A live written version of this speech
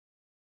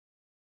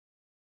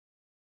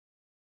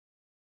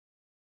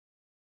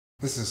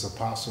This is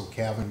Apostle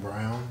Calvin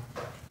Brown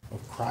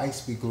of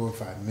Christ Be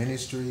Glorified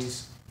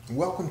Ministries.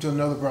 Welcome to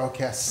another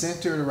broadcast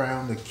centered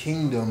around the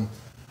kingdom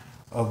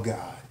of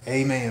God.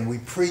 Amen. We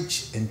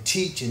preach and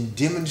teach and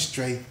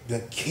demonstrate the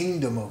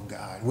kingdom of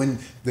God. When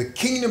the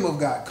kingdom of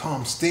God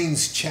comes,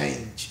 things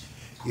change.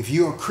 If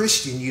you're a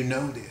Christian, you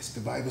know this.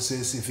 The Bible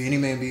says, if any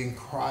man be in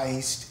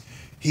Christ,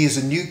 he is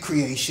a new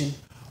creation.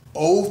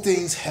 Old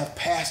things have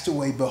passed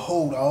away.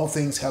 Behold, all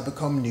things have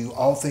become new.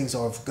 All things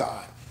are of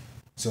God.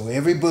 So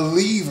every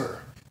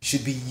believer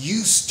should be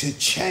used to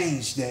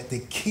change, that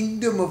the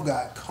kingdom of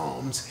God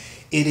comes.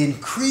 It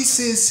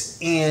increases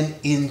in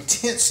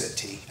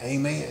intensity.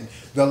 Amen.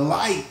 The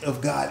light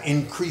of God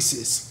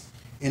increases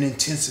in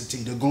intensity.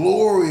 The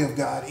glory of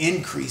God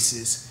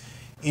increases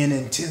in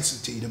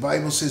intensity. The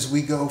Bible says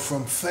we go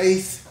from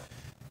faith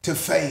to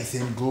faith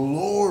and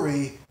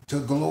glory to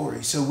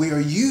glory. So we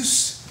are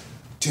used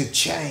to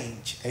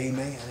change.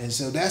 Amen. And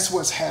so that's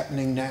what's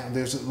happening now.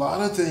 There's a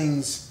lot of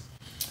things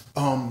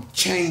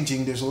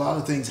changing. There's a lot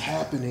of things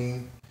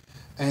happening.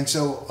 And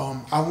so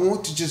I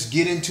want to just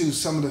get into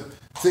some of the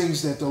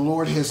things that the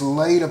Lord has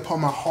laid upon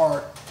my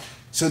heart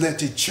so that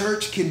the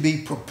church can be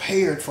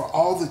prepared for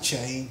all the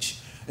change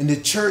and the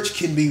church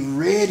can be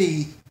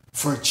ready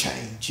for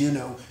change.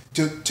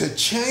 To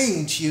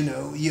change,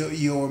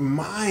 your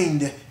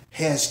mind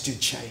has to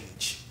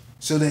change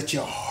so that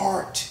your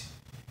heart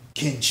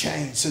can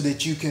change, so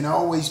that you can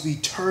always be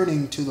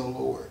turning to the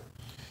Lord.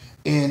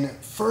 In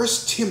 1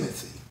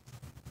 Timothy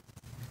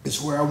is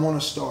where I want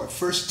to start.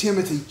 1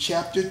 Timothy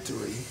chapter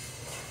 3,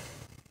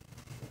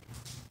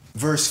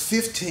 verse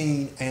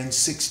 15 and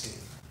 16.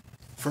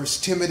 1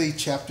 Timothy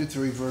chapter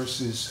 3,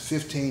 verses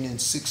 15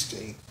 and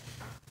 16.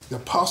 The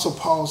Apostle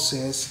Paul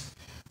says,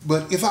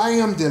 "But if I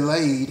am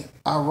delayed,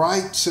 I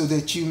write so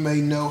that you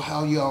may know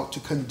how you ought to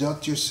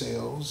conduct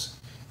yourselves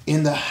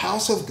in the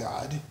house of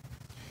God,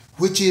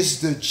 which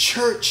is the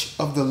church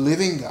of the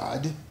living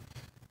God,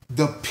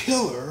 the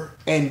pillar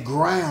and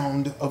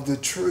ground of the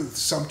truth."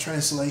 Some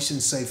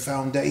translations say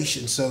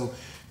foundation. So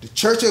the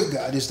church of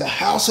God is the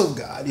house of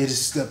God. It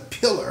is the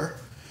pillar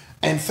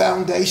and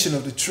foundation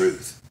of the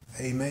truth.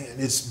 Amen.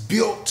 It's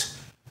built,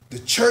 the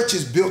church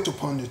is built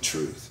upon the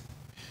truth.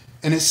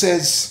 And it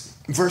says,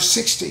 verse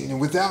 16, "And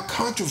without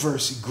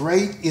controversy,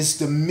 great is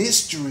the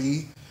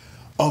mystery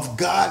of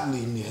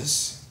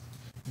godliness.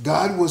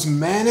 God was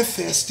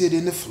manifested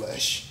in the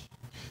flesh,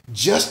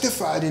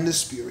 justified in the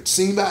spirit,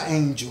 seen by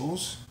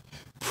angels,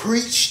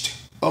 preached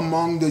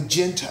among the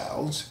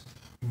Gentiles,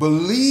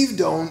 believed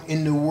on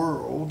in the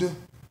world,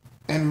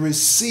 and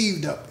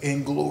received up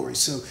in glory."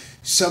 So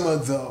some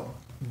of the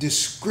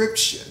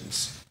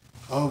descriptions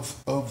of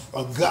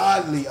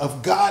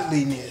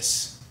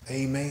godliness,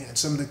 amen.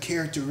 Some of the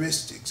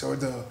characteristics or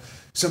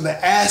some of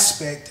the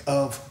aspect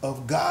of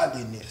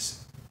godliness,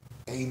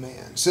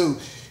 amen. So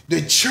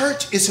the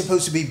church is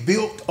supposed to be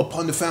built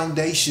upon the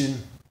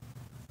foundation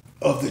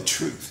of the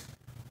truth,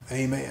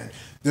 amen.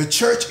 The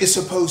church is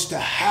supposed to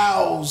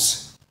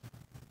house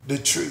the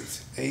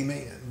truth.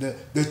 Amen.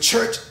 The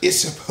church is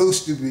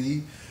supposed to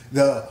be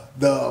the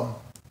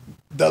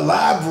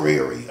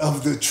library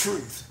of the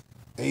truth.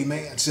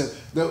 Amen. So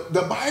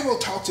the Bible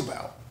talks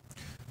about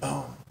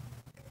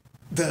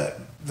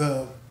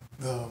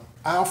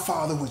our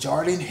Father which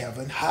art in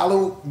heaven,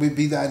 hallowed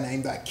be thy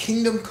name, thy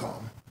kingdom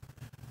come,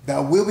 thy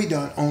will be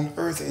done on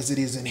earth as it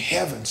is in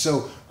heaven.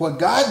 So what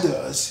God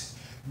does,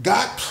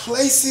 God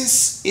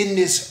places in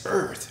this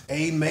earth,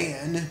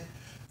 amen,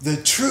 the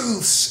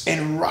truths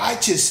and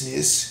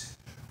righteousness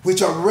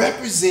which are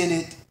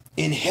represented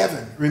in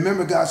heaven.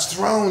 Remember, God's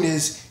throne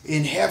is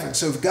in heaven.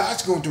 So if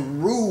God's going to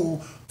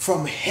rule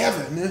from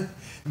heaven,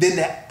 then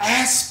the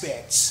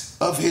aspects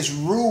of his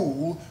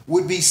rule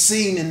would be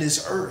seen in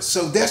this earth.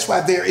 So that's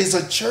why there is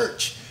a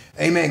church.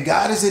 Amen.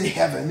 God is in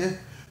heaven,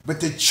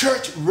 but the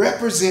church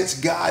represents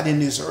God in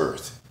this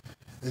earth.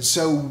 And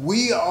so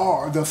we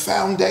are the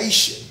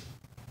foundation.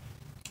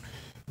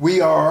 We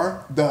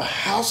are the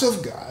house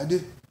of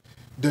God,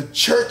 the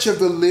church of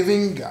the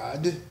living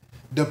God,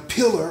 the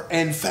pillar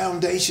and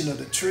foundation of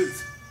the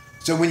truth.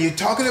 So when you're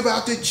talking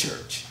about the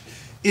church,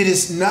 it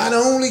is not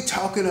only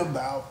talking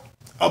about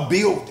a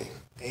building,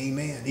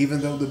 amen,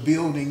 even though the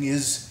building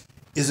is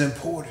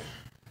important.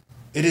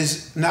 It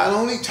is not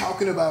only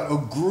talking about a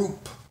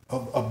group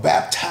of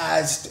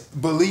baptized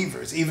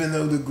believers, even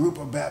though the group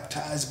of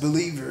baptized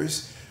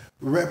believers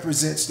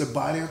represents the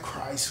body of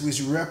Christ,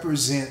 which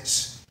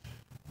represents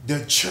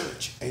the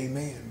church.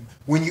 Amen.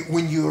 When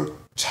you're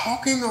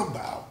talking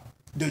about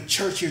the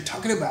church, you're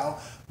talking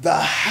about the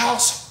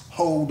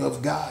household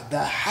of God,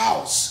 the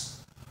house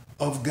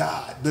of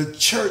God, the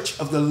church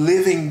of the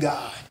living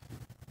God.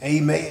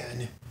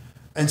 Amen.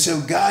 And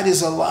so God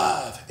is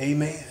alive.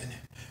 Amen.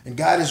 And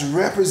God is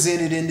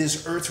represented in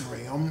this earth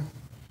realm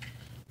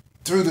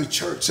through the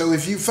church. So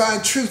if you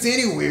find truth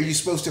anywhere, you're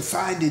supposed to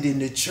find it in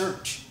the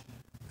church.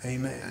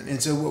 Amen. And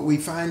so what we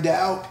find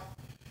out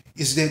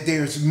is that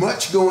there's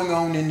much going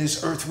on in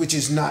this earth which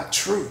is not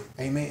true.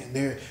 Amen.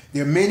 There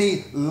are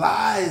many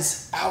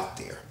lies out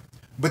there.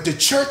 But the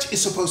church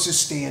is supposed to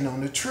stand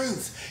on the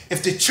truth.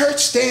 If the church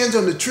stands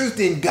on the truth,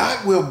 then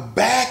God will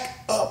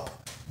back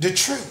up the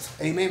truth.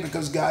 Amen.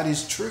 Because God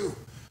is true.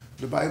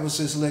 The Bible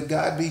says, let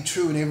God be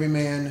true and every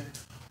man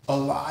a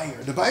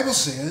liar. The Bible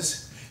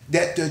says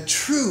that the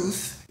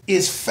truth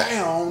is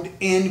found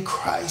in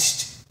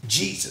Christ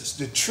Jesus.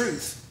 The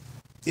truth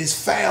is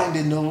found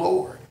in the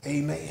Lord.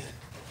 Amen.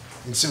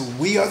 And so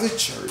we are the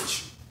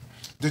church.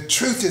 The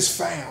truth is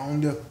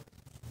found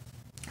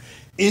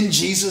in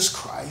Jesus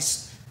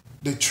Christ.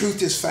 The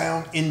truth is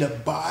found in the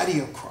body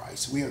of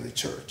Christ. We are the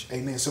church.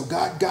 Amen. So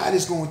God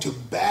is going to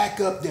back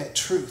up that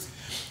truth.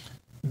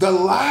 The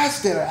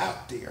lies that are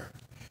out there,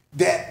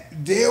 that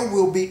there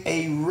will be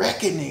a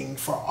reckoning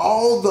for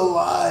all the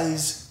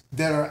lies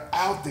that are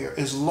out there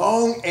as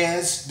long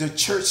as the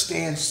church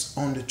stands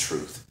on the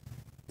truth.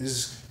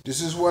 This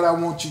is what I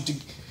want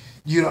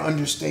you to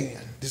understand.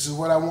 This is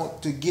what I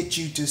want to get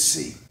you to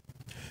see.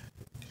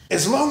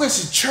 As long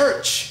as the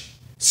church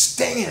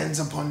stands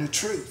upon the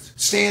truth,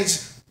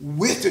 stands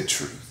with the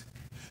truth,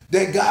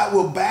 that God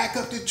will back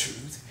up the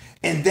truth,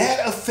 and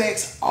that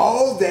affects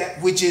all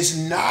that which is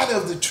not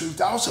of the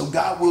truth. Also,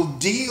 God will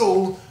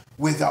deal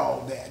with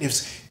all that.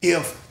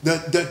 If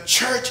the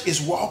church is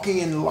walking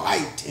in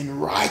light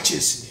and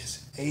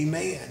righteousness,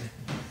 amen,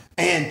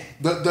 and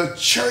the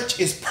church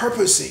is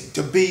purposing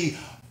to be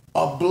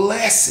a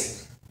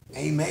blessing,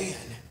 amen,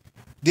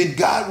 then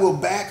God will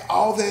back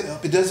all that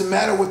up. It doesn't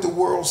matter what the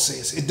world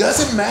says. It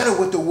doesn't matter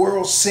what the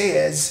world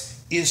says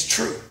is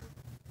true.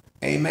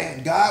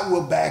 Amen. God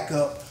will back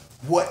up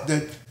what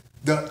the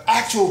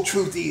actual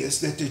truth is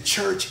that the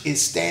church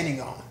is standing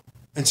on.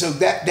 And so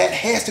that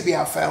has to be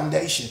our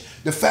foundation.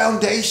 The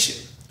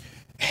foundation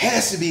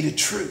has to be the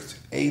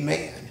truth.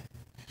 Amen.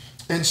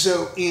 And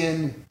so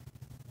in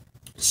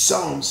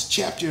Psalms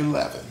chapter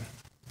 11,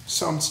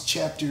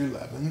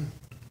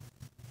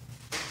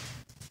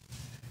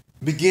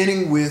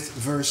 beginning with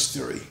verse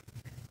 3,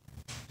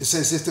 it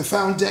says, if the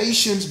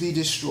foundations be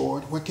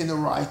destroyed, what can the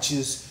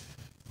righteous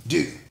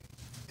do?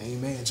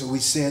 Amen. So we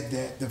said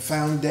that the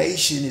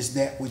foundation is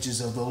that which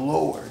is of the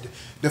Lord.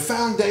 The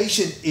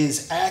foundation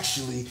is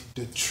actually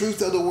the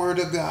truth of the Word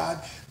of God,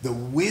 the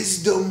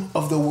wisdom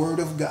of the Word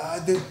of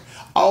God,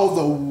 all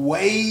the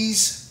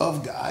ways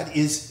of God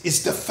is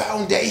the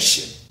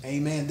foundation.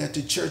 Amen. That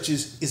the church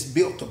is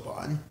built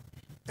upon.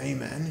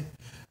 Amen.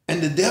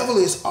 And the devil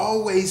is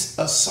always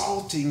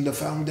assaulting the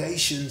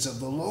foundations of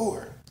the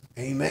Lord.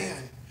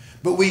 Amen.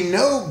 But we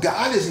know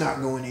God is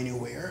not going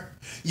anywhere.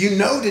 You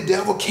know the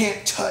devil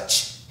can't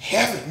touch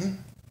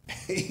heaven.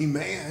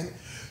 Amen.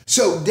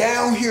 So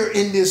down here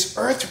in this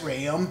earth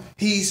realm,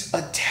 he's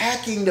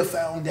attacking the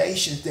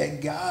foundations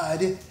that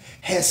God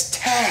has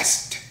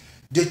tasked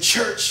the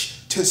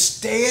church to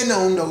stand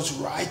on, those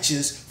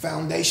righteous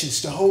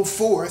foundations, to hold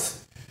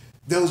forth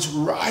those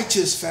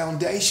righteous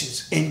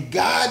foundations. And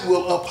God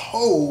will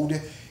uphold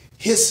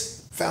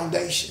his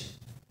foundation.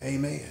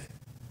 Amen.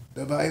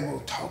 The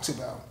Bible talks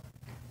about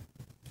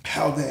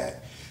how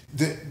that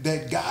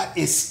God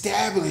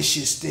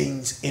establishes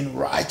things in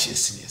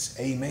righteousness.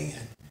 Amen.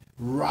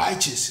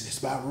 Righteousness.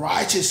 By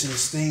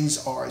righteousness,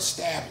 things are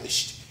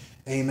established.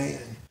 Amen.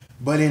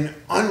 But in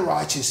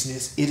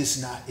unrighteousness, it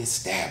is not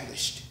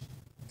established.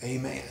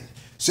 Amen.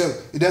 So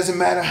it doesn't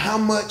matter how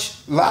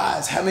much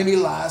lies, how many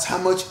lies, how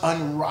much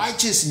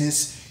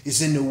unrighteousness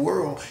is in the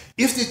world.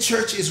 If the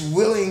church is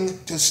willing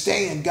to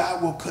stand,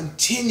 God will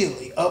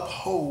continually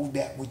uphold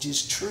that which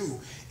is true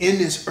in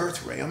this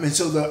earth realm. And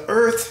so the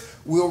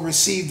earth will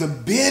receive the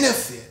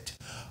benefit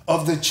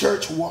of the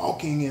church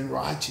walking in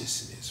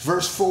righteousness.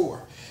 Verse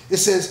 4, it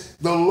says,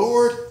 the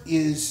Lord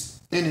is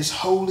in his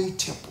holy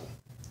temple.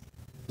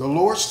 The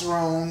Lord's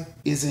throne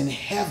is in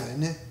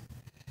heaven.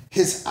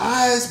 His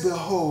eyes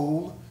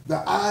behold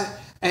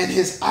and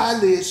his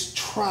eyelids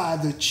try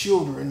the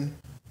children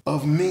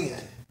of men.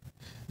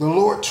 The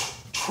Lord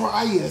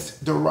trieth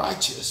the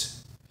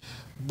righteous,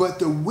 but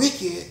the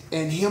wicked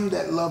and him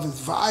that loveth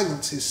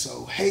violence his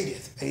soul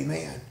hateth.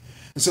 Amen.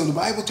 And so the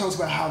Bible talks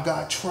about how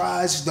God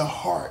tries the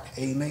heart.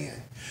 Amen.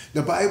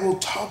 The Bible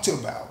talks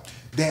about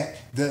that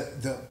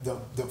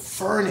the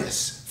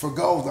furnace for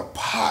gold, the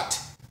pot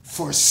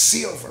for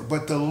silver,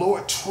 but the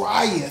Lord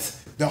trieth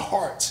the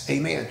hearts.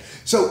 Amen.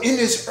 So in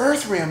this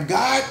earth realm,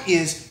 God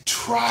is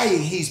trying,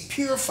 he's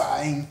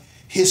purifying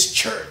his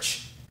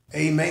church.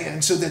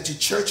 Amen. So that the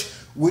church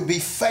would be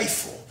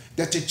faithful,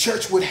 that the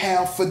church would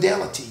have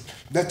fidelity,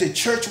 that the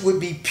church would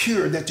be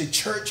pure, that the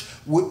church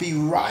would be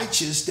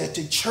righteous, that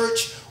the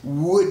church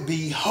would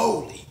be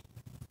holy.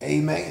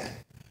 Amen.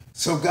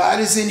 So God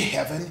is in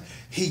heaven.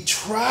 He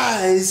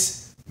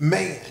tries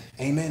man.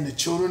 Amen. The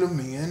children of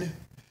men.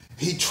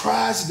 He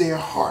tries their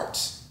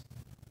hearts.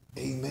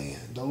 Amen.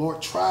 The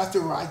Lord trieth the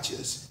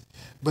righteous,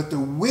 but the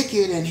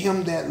wicked and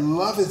him that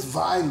loveth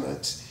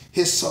violence,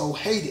 his soul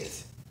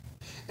hateth.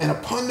 And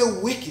upon the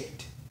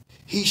wicked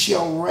he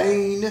shall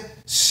rain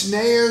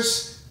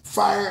snares,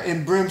 fire,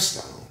 and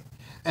brimstone,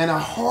 and a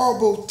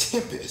horrible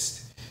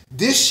tempest.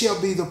 This shall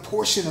be the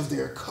portion of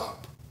their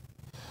cup.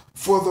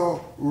 For the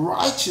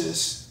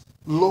righteous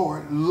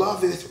Lord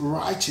loveth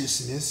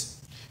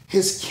righteousness.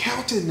 his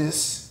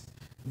countenance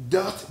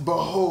doth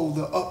behold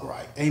the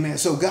upright. Amen.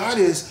 So God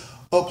is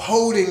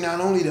upholding not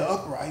only the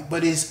upright,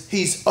 but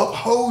he's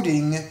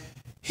upholding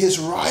his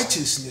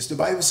righteousness. The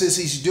Bible says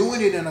he's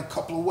doing it in a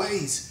couple of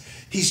ways.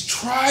 He's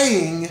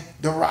trying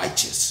the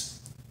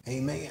righteous.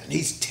 Amen.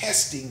 He's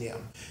testing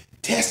them,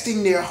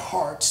 testing their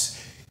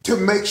hearts to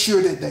make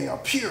sure that they are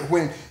pure.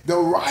 When the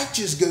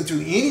righteous go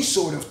through any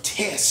sort of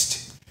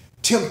test,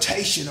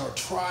 temptation, or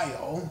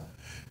trial,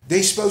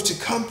 they're supposed to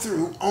come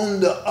through on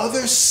the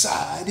other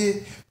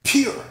side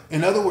pure.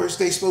 In other words,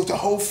 they're supposed to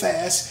hold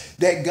fast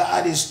that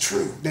God is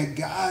true, that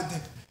God,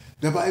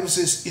 the Bible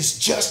says, is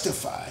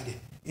justified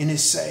in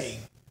his saying.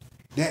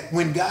 That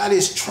when God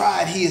is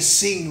tried, he is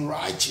seen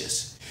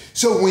righteous.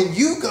 So when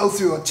you go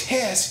through a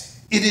test,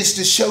 it is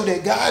to show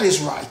that God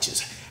is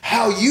righteous.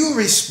 How you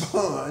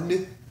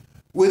respond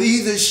will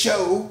either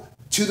show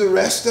to the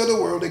rest of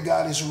the world that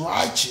God is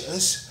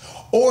righteous,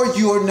 or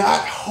you're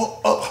not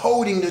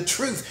upholding the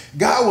truth.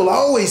 God will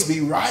always be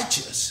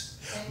righteous.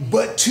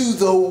 But to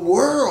the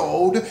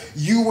world,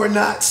 you were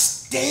not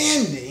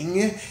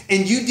standing,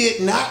 and you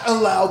did not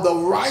allow the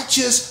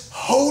righteous,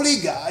 holy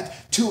God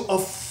to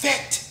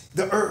affect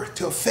the earth,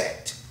 to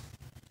affect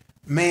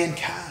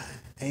mankind.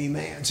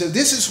 Amen. So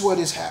this is what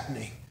is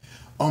happening.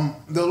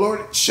 The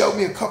Lord showed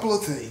me a couple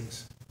of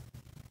things.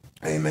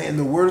 Amen.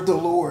 The word of the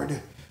Lord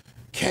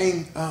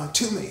came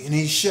to me, and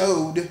he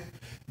showed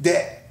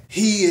that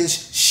he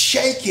is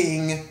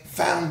shaking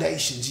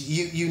foundations.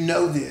 You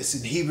know this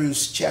in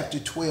Hebrews chapter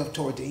 12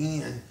 toward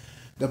the end.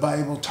 The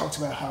Bible talks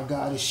about how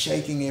God is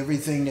shaking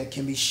everything that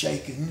can be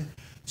shaken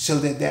so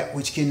that that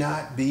which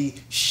cannot be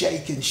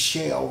shaken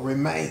shall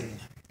remain.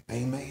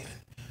 Amen.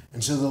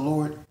 And so the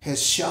Lord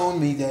has shown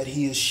me that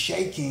he is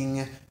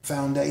shaking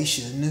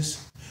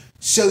foundations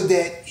so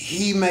that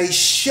he may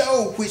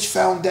show which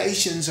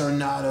foundations are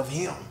not of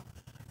him.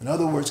 In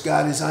other words,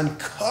 God is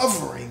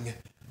uncovering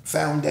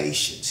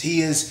foundations.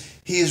 He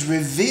is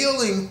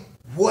revealing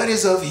what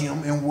is of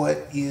him and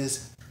what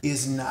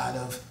is not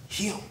of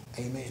him.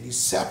 Amen. He's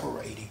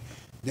separating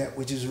that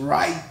which is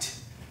right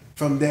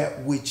from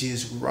that which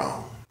is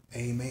wrong.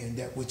 Amen.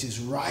 That which is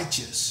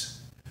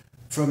righteous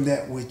from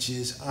that which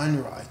is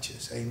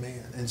unrighteous.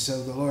 Amen. And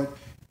so the Lord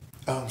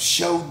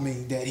showed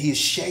me that he is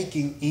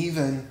shaking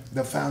even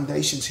the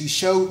foundations. He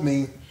showed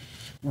me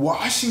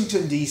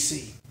Washington,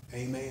 D.C.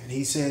 Amen.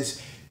 He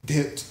says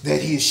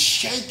that he is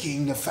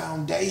shaking the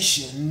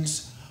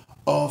foundations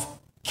of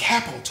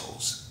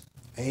capitals.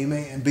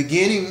 Amen.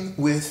 Beginning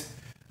with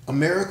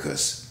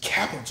America's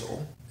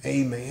capital.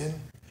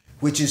 Amen.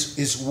 Which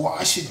is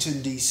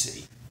Washington,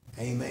 D.C.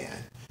 Amen.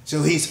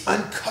 So he's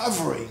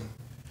uncovering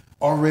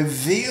or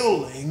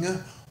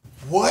revealing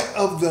what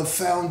of the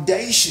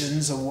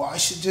foundations of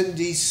Washington,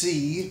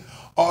 D.C.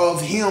 are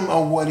of him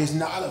or what is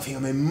not of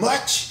him. And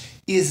much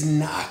is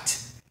not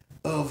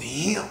of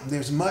him.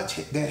 There's much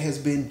that has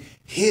been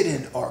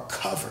hidden or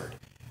covered.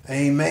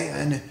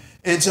 Amen.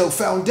 And so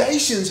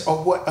foundations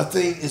are what a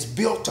thing is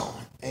built on.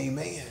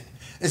 Amen.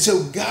 And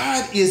so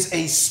God is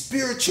a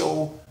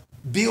spiritual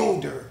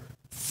builder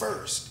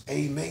first.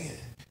 Amen.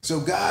 So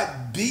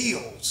God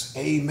builds.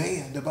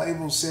 Amen. The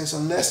Bible says,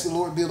 unless the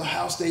Lord build a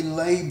house, they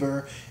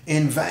labor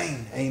in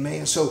vain.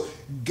 Amen. So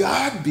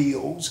God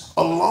builds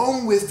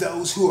along with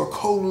those who are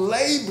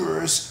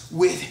co-laborers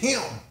with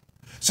him.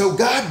 So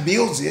God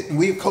builds it, and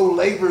we're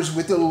co-laborers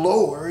with the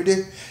Lord,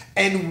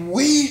 and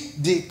we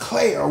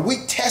declare,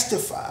 we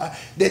testify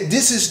that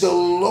this is the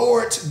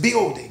Lord's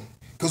building,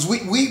 because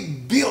we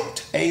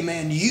built,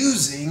 amen,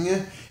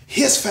 using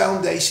his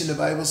foundation, the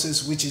Bible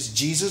says, which is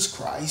Jesus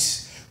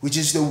Christ, which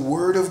is the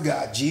word of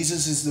God.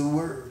 Jesus is the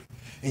word,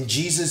 and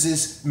Jesus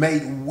is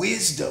made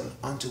wisdom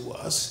unto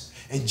us,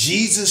 and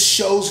Jesus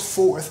shows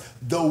forth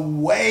the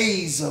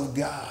ways of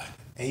God.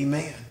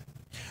 Amen.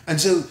 And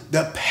so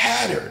the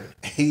pattern,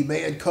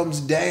 amen, comes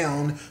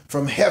down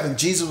from heaven.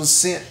 Jesus was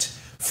sent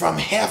from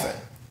heaven,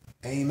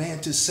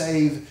 amen, to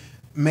save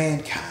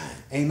mankind.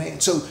 Amen.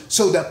 So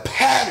the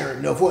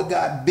pattern of what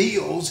God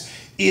builds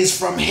is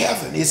from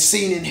heaven. It's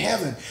seen in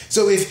heaven.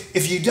 So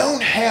if you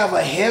don't have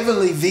a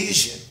heavenly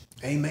vision,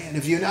 amen,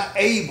 if you're not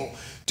able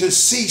to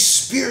see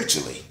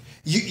spiritually,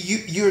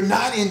 you're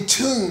not in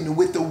tune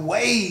with the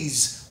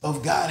ways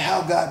of God,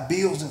 how God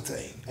builds a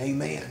thing.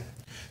 Amen.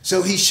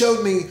 So he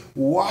showed me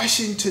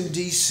Washington,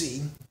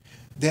 D.C.,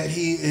 that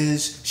he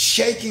is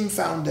shaking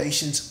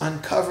foundations,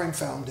 uncovering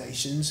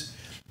foundations,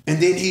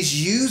 and then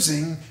he's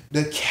using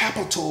the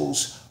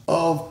capitals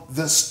of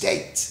the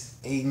states.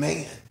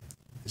 Amen.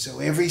 So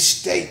every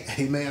state,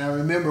 amen. I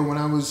remember when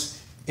I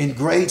was in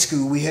grade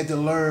school, we had to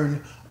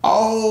learn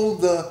all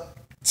the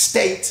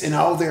states and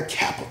all their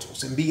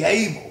capitals and be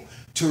able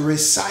to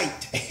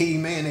recite,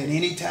 amen, at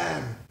any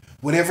time,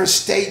 whatever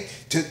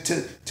state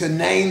to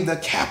name the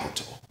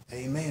capital.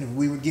 Amen. If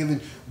we were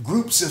given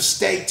groups of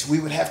states, we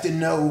would have to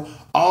know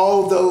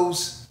all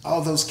those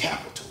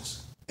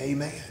capitals.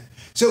 Amen.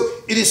 So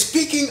it is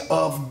speaking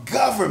of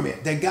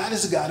government, that God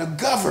is a God of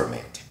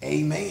government.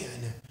 Amen.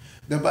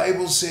 The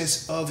Bible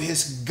says of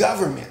his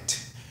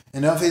government.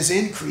 and of his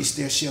increase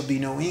there shall be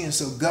no end.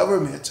 So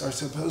governments are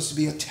supposed to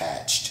be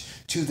attached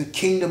to the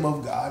kingdom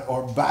of God,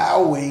 or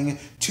bowing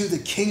to the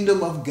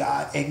kingdom of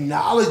God,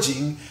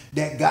 acknowledging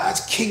that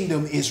God's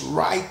kingdom is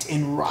right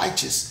and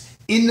righteous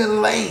in the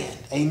land.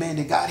 Amen.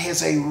 That God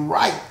has a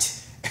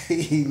right,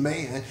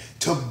 amen,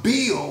 to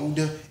build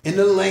in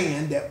the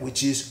land that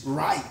which is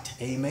right.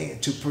 Amen.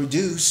 To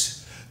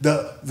produce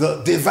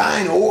the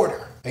divine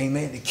order.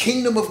 Amen. The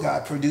kingdom of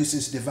God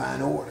produces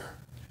divine order.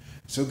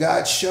 So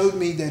God showed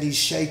me that he's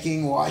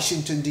shaking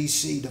Washington,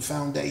 D.C., the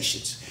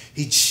foundations.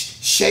 He's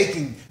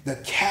shaking the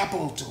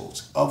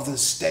capitals of the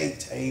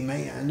state.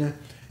 Amen.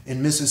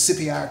 In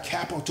Mississippi, our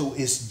capital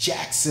is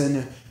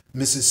Jackson,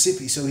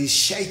 Mississippi. So he's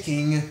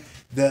shaking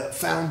the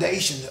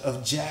foundation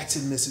of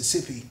Jackson,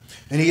 Mississippi.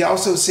 And he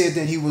also said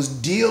that he was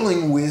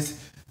dealing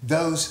with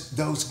those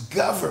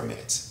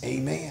governments.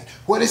 Amen.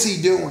 What is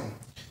he doing?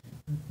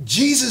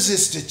 Jesus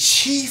is the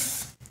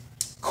chief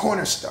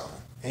cornerstone.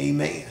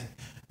 Amen.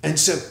 And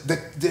so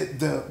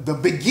the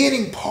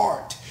beginning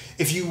part,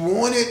 if you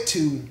wanted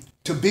to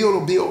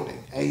build a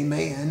building,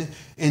 amen,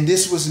 and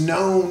this was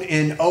known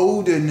in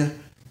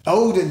olden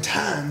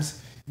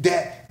times,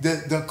 that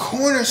the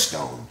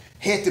cornerstone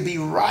had to be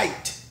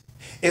right.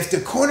 If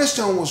the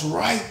cornerstone was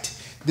right,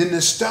 then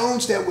the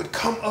stones that would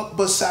come up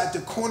beside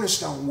the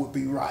cornerstone would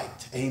be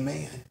right.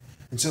 Amen.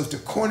 And so if the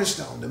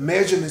cornerstone, the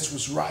measurements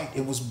was right,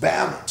 it was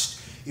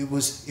balanced, it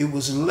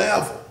was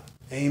level,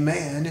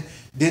 amen,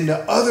 then the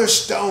other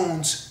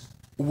stones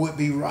would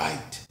be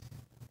right.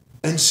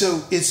 And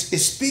so it's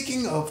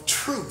speaking of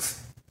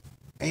truth,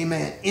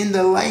 amen, in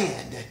the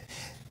land.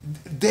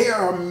 There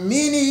are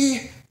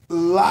many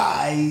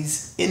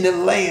lies in the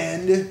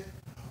land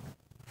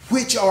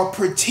which are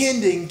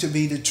pretending to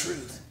be the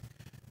truth.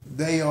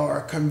 They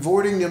are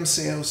converting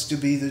themselves to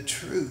be the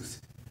truth.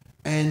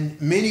 And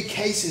in many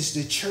cases,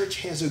 the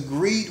church has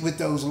agreed with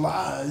those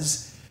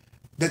lies,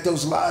 that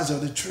those lies are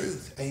the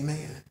truth.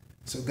 Amen.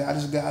 So God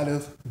is a God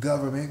of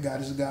government.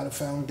 God is a God of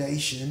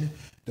foundation.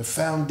 The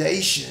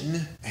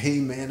foundation,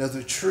 amen, of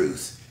the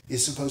truth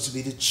is supposed to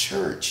be the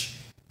church.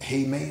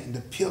 Amen.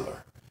 The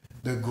pillar,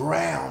 the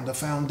ground, the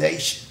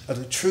foundation of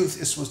the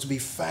truth is supposed to be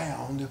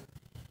found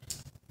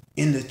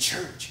in the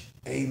church.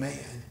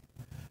 Amen.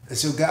 And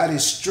so God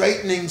is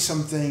straightening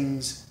some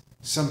things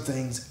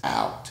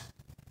out.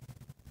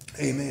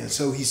 Amen.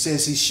 So he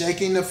says he's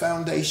shaking the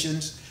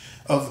foundations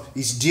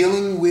he's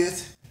dealing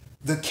with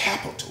the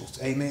capitals.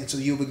 Amen. So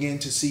you'll begin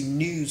to see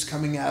news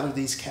coming out of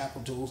these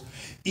capitals,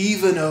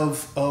 even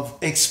of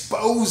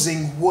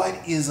exposing what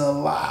is a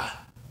lie.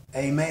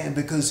 Amen.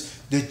 Because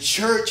the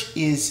church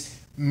is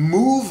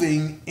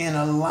moving in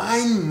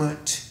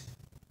alignment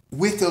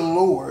with the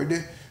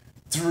Lord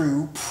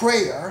through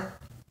prayer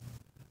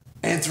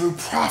and through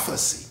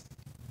prophecy.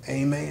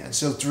 Amen.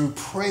 So through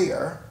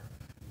prayer,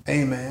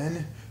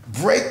 amen,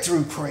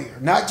 breakthrough prayer,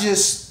 not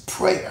just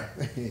prayer.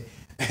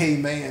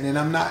 Amen. And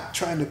I'm not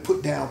trying to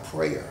put down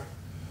prayer.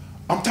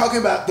 I'm talking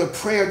about the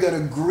prayer that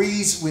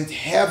agrees with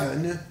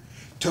heaven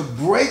to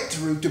break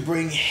through, to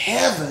bring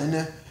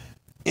heaven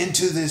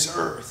into this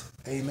earth.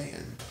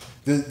 Amen.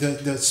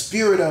 The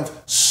spirit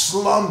of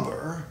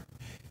slumber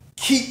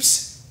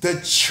keeps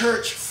the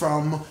church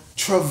from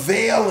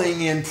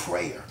travailing in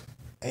prayer.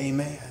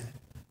 Amen.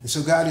 And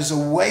so God is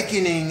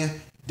awakening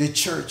the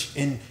church,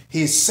 and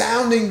he is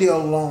sounding the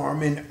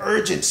alarm in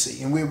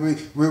urgency, and we're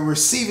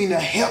receiving the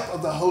help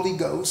of the Holy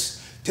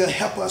Ghost to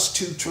help us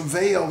to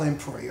travail in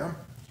prayer.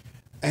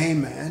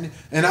 Amen.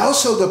 And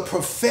also the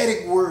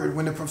prophetic word,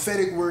 when the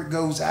prophetic word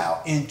goes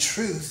out in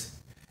truth,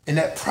 and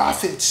that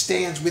prophet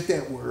stands with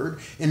that word,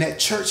 and that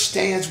church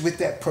stands with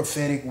that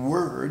prophetic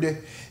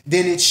word,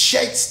 then it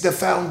shakes the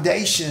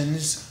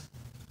foundations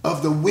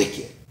of the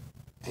wicked.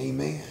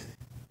 Amen.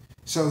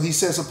 So he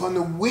says, upon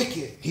the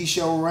wicked he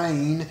shall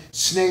rain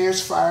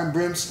snares, fire, and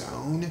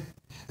brimstone,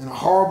 and a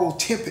horrible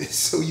tempest.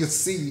 So you'll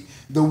see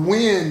the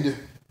wind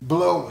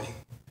blowing.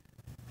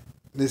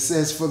 It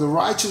says, for the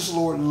righteous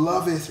Lord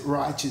loveth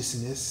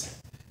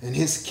righteousness, and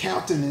his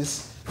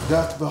countenance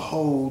doth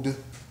behold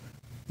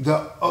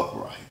the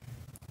upright.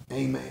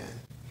 Amen.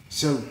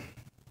 So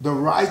the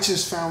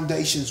righteous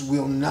foundations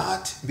will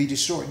not be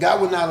destroyed.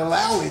 God will not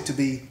allow it to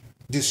be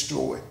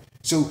destroyed.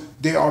 So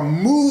there are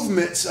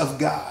movements of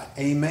God,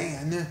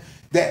 amen,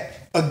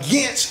 that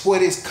against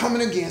what is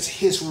coming against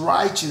his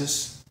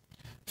righteous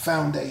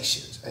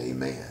foundations.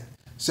 Amen.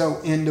 So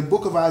in the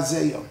book of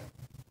Isaiah,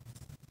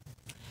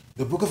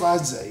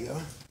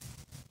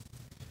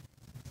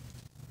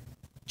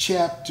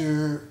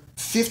 chapter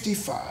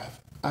 55,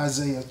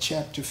 Isaiah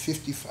chapter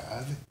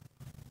 55,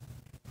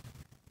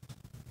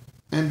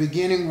 and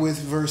beginning with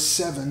verse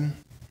 7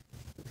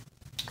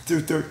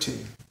 through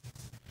 13.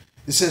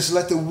 It says,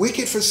 let the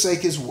wicked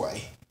forsake his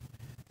way,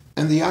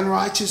 and the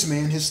unrighteous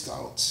man his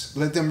thoughts.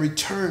 Let them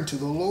return to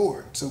the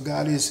Lord. So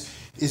God is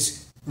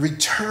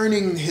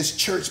returning his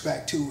church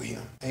back to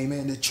him.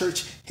 Amen. The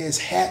church has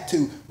had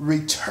to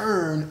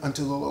return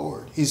unto the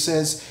Lord. He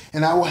says,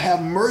 and I will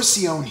have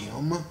mercy on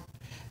him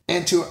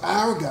and to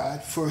our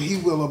God, for he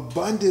will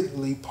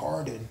abundantly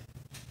pardon.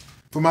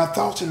 For my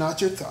thoughts are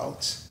not your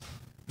thoughts,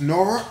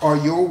 nor are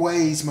your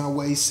ways my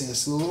ways,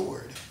 says the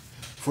Lord.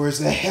 For as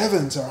the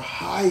heavens are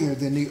higher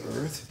than the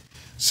earth,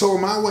 so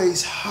are my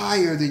ways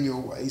higher than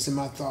your ways, and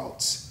my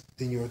thoughts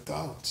than your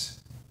thoughts.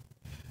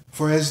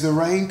 For as the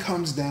rain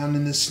comes down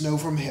and the snow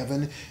from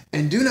heaven,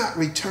 and do not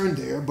return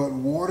there, but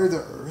water the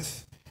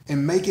earth,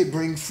 and make it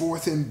bring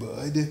forth in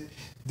bud,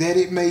 that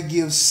it may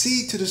give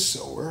seed to the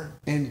sower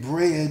and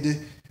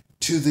bread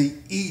to the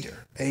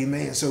eater.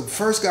 Amen. So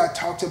first God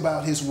talked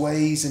about his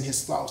ways and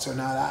his thoughts are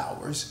not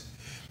ours.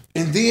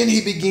 And then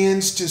he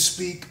begins to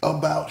speak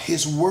about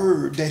his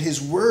word, that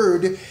his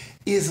word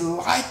is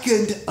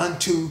likened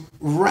unto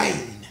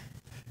rain.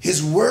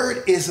 His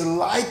word is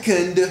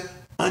likened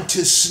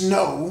unto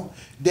snow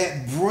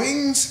that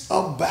brings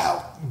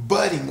about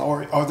budding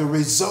or the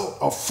result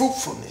of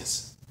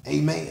fruitfulness.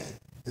 Amen.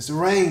 As the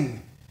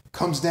rain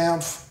comes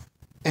down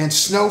and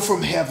snow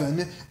from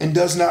heaven and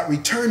does not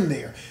return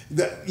there.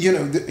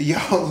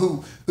 Y'all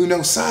who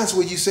know science,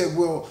 where you said,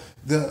 well,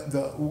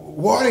 the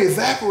water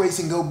evaporates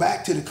and go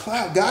back to the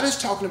cloud. God is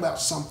talking about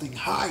something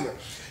higher.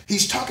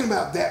 He's talking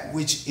about that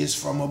which is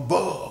from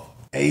above.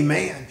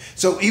 Amen.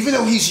 So even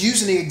though he's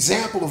using the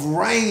example of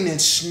rain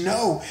and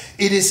snow,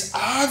 it is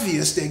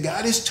obvious that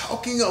God is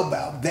talking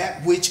about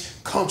that which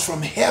comes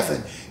from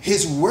heaven.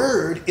 His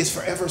word is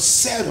forever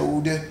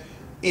settled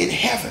in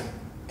heaven.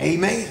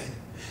 Amen.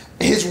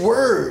 His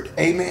word,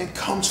 amen,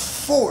 comes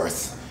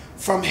forth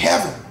from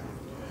heaven.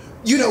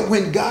 You know,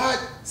 when God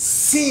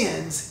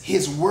sends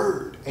his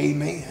word,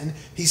 amen,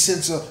 he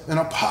sends an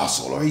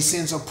apostle, or he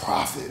sends a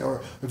prophet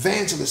or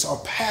evangelist or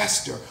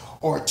pastor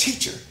or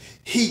teacher.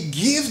 He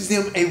gives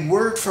them a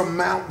word from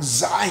Mount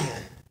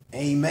Zion.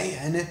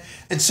 Amen.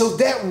 And so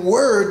that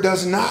word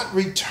does not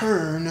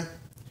return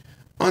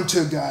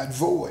unto God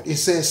void. It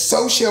says,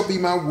 so shall be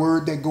my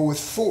word that goeth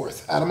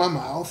forth out of my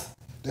mouth.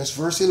 That's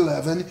verse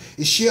 11.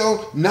 It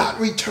shall not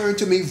return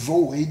to me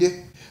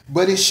void,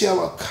 but it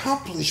shall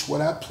accomplish what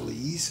I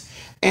please,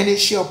 and it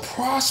shall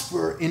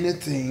prosper in the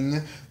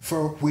thing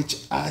for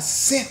which I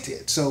sent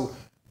it. So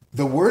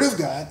the word of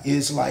God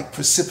is like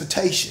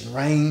precipitation,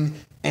 rain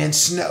and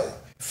snow.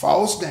 It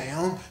falls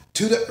down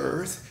to the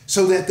earth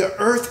so that the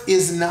earth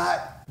is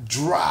not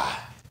dry.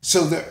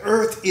 So the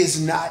earth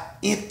is not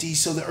empty.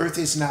 So the earth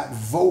is not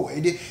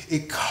void.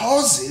 It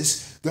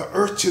causes the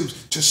earth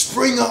to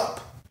spring up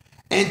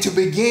and to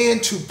begin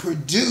to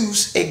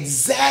produce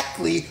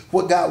exactly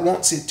what God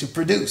wants it to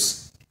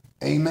produce.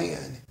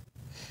 Amen.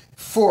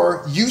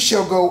 For you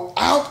shall go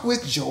out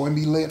with joy and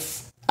be led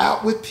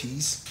out with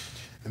peace.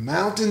 The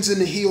mountains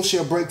and the hills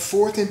shall break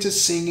forth into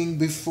singing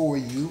before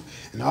you,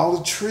 and all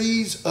the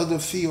trees of the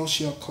field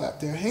shall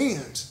clap their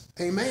hands.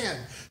 Amen.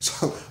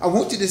 So I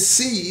want you to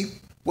see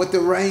what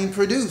the rain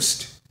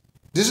produced.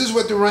 This is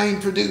what the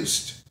rain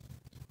produced.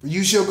 For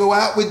you shall go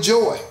out with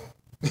joy.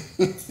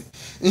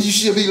 And you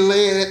shall be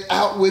led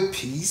out with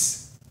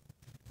peace.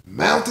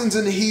 Mountains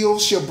and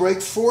hills shall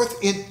break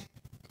forth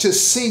into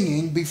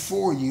singing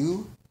before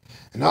you,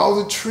 and all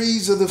the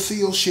trees of the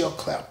field shall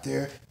clap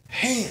their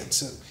hands.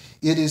 So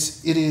it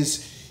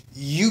is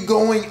you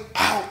going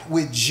out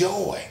with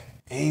joy.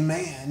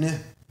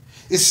 Amen.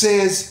 It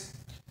says,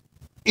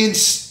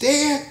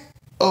 instead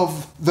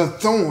of the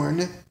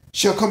thorn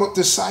shall come up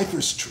the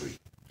cypress tree,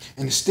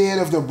 and instead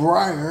of the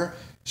briar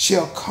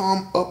shall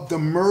come up the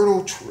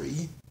myrtle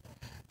tree.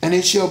 And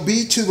it shall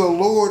be to the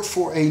Lord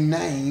for a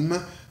name,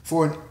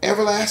 for an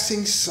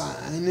everlasting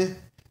sign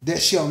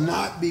that shall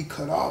not be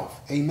cut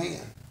off. Amen.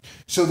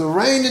 So the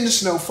rain and the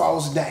snow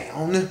falls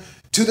down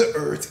to the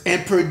earth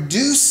and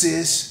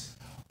produces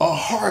a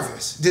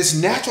harvest. This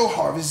natural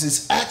harvest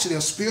is actually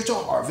a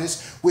spiritual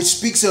harvest, which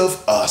speaks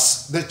of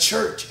us, the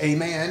church.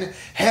 Amen.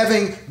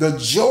 Having the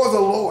joy of the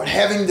Lord,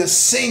 having the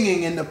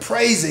singing and the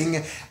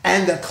praising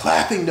and the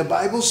clapping. The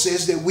Bible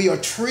says that we are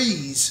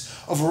trees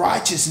of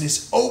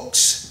righteousness,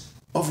 oaks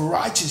of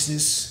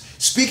righteousness,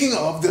 speaking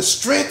of the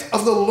strength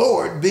of the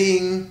Lord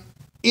being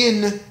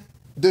in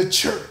the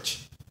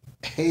church.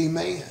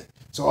 Amen.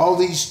 So all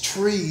these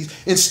trees,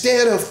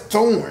 instead of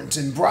thorns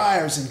and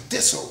briars and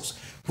thistles,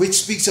 which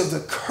speaks of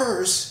the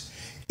curse,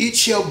 it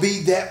shall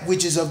be that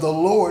which is of the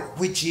Lord,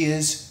 which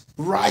is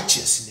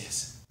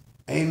righteousness.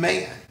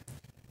 Amen.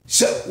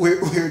 So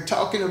we're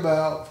talking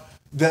about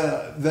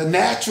the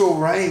natural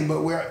rain,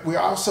 but we're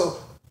also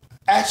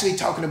actually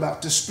talking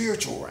about the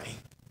spiritual rain.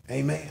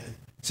 Amen.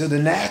 So the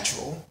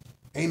natural,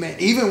 amen.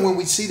 Even when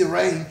we see the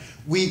rain,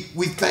 we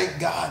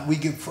thank God. We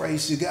give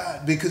praise to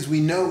God because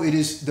we know it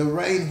is the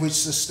rain which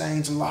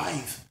sustains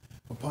life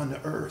upon the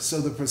earth.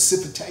 So the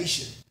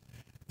precipitation,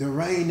 the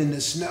rain and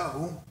the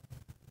snow.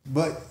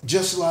 But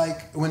just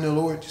like when the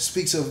Lord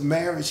speaks of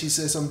marriage, he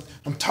says,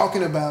 I'm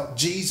talking about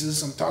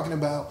Jesus. I'm talking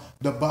about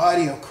the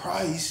body of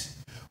Christ.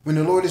 When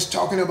the Lord is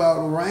talking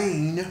about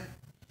rain,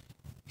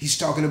 he's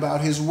talking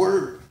about his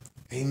word.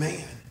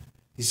 Amen.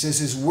 He says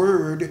his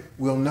word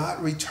will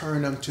not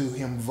return unto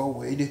him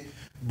void,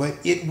 but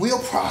it will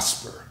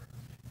prosper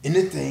in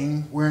the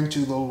thing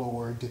whereunto the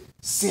Lord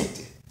sent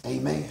it.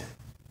 Amen.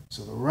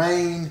 So the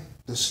rain,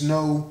 the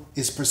snow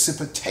is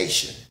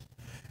precipitation,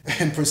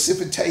 and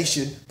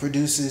precipitation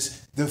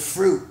produces the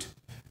fruit.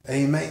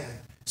 Amen.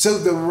 So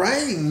the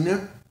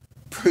rain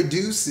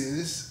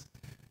produces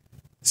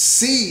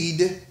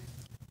seed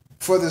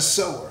for the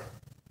sower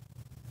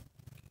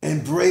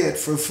and bread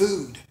for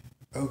food.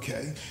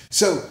 Okay.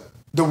 So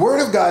the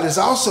word of God is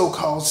also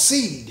called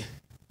seed,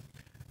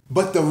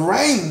 but the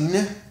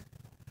rain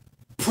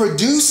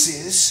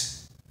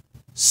produces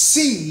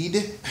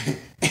seed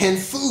and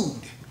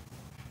food.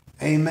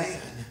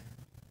 Amen.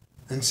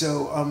 And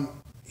so I'm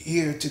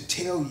here to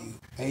tell you,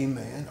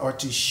 amen, or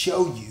to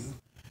show you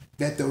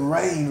that the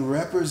rain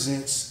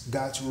represents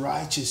God's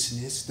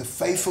righteousness, the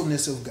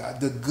faithfulness of God,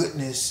 the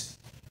goodness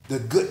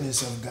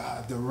of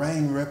God. The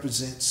rain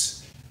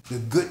represents the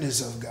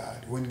goodness of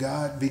God. When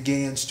God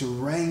begins to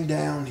rain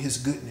down his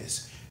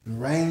goodness,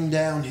 rain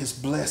down his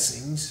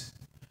blessings,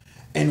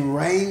 and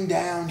rain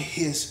down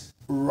his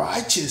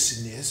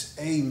righteousness,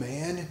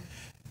 amen,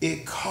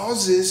 it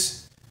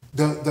causes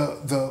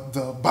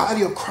the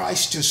body of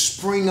Christ to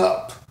spring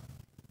up,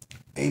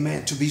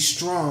 amen, to be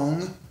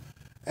strong,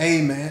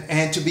 amen,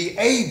 and to be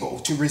able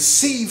to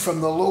receive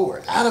from the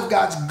Lord. Out of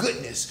God's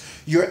goodness,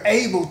 you're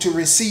able to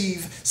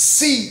receive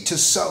seed to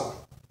sow,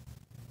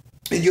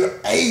 and you're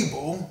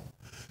able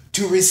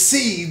to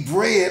receive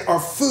bread or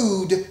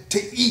food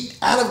to eat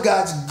out of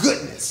God's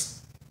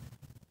goodness.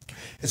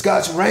 As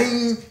God's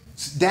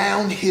rains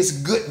down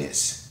his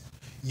goodness,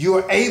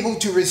 you're able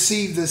to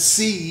receive the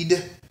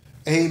seed,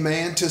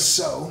 amen, to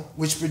sow,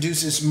 which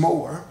produces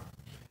more,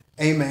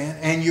 amen,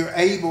 and you're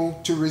able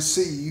to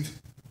receive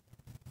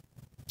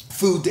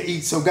food to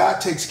eat. So God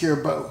takes care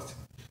of both.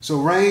 So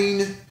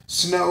rain,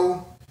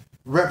 snow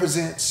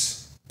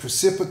represents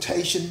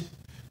precipitation.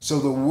 So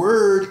the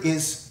word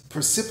is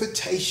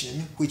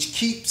precipitation, which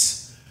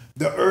keeps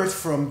the earth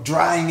from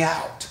drying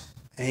out.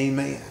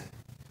 Amen.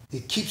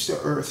 It keeps the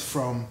earth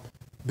from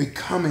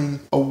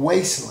becoming a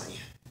wasteland.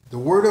 The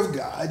word of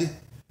God,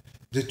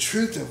 the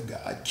truth of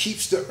God,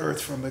 keeps the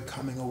earth from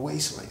becoming a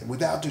wasteland.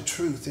 Without the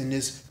truth in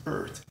this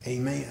earth,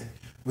 amen,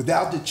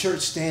 without the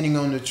church standing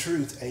on the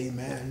truth,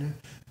 amen,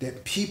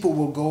 that people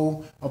will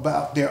go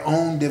about their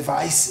own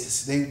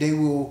devices. They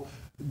will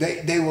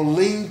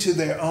lean to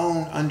their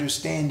own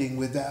understanding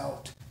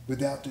without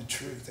the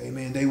truth,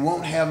 amen. They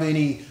won't have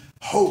any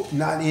hope,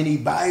 not any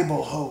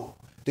Bible hope.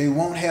 They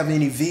won't have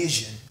any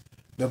vision.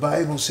 The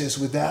Bible says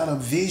without a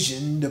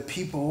vision, the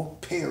people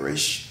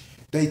perish.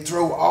 They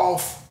throw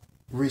off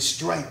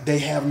restraint. They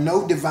have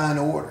no divine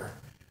order.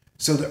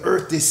 So the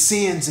earth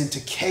descends into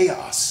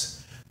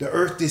chaos. The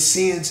earth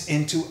descends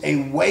into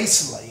a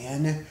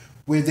wasteland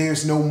where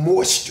there's no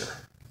moisture.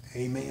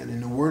 Amen.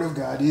 And the word of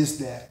God is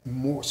that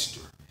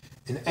moisture.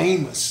 In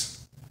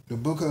Amos, the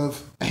book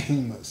of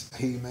Amos,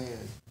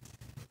 amen.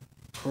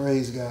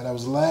 Praise God. I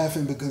was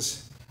laughing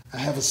because I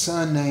have a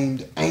son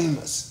named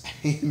Amos,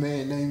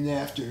 amen, named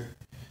after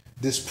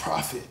this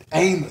prophet.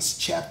 Amos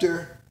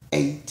chapter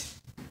 8,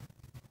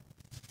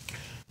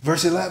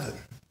 verse 11.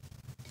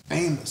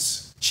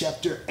 Amos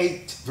chapter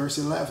 8, verse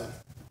 11.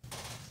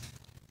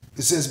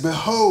 It says,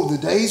 "Behold, the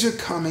days are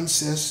coming,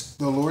 says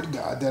the Lord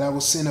God, that I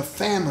will send a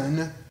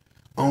famine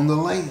on the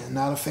land,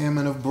 not a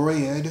famine of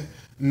bread,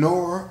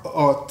 nor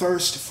a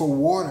thirst for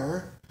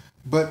water,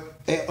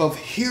 but of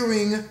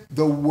hearing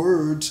the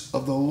words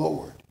of the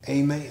Lord."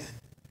 Amen.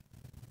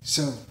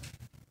 So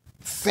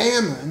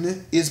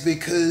famine is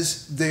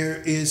because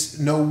there is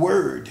no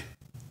word.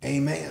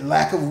 Amen.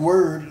 Lack of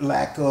word,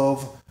 lack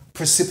of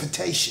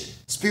precipitation,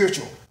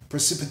 spiritual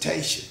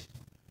precipitation.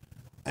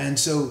 And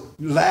so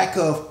lack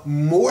of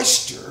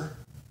moisture.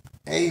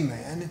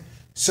 Amen.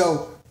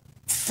 So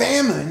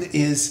famine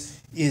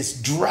is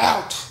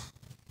drought.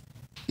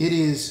 It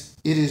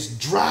is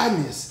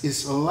dryness.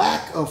 It's a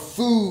lack of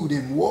food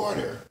and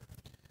water.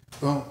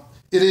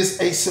 It is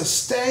a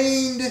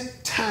sustained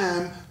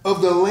time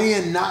of the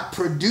land not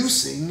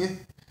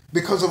producing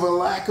because of a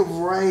lack of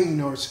rain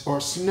or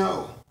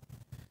snow,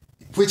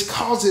 which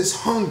causes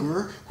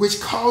hunger, which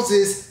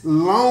causes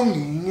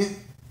longing,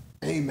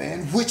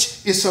 amen, which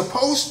is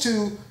supposed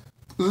to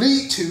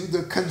lead to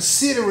the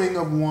considering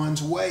of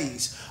one's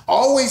ways.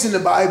 Always in the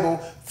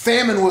Bible,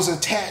 famine was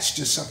attached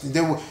to something.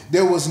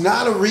 There was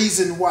not a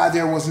reason why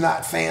there was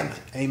not famine.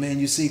 Amen.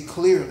 You see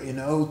clearly in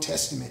the Old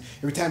Testament,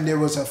 every time there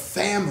was a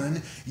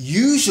famine,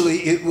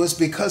 usually it was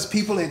because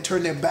people had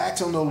turned their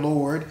backs on the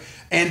Lord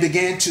and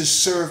began to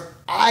serve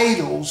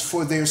idols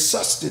for their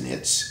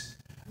sustenance.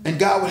 And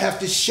God would have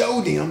to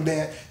show them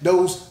that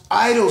those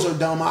idols are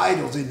dumb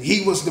idols. And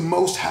he was the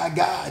most high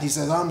God. He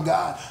says, I'm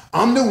God.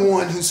 I'm the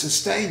one who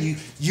sustained you.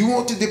 You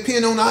want to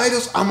depend on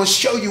idols? I'm going to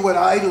show you what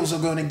idols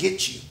are going to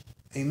get you.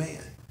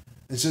 Amen.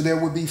 And so there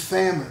would be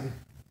famine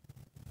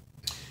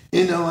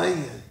in the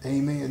land.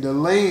 Amen. The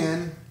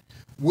land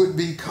would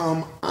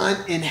become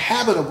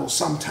uninhabitable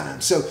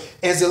sometimes. So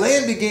as the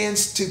land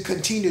begins to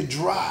continue to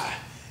dry,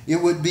 it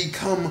would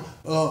become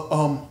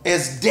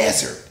as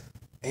desert.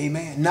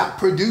 Amen. Not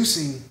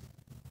producing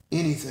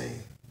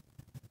anything.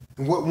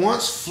 And what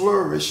once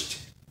flourished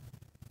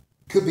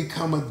could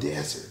become a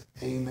desert.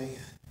 Amen.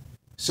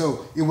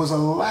 So it was a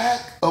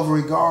lack of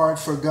regard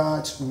for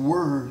God's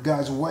word,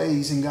 God's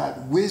ways, and God's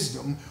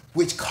wisdom,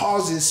 which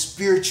causes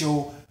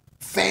spiritual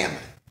famine.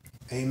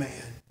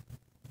 Amen.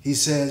 He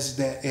says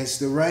that as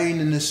the rain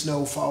and the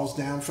snow falls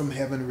down from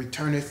heaven,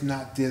 returneth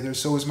not thither,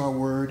 so is my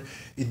word.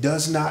 It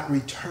does not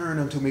return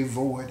unto me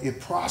void. It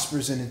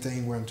prospers in the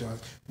thing whereunto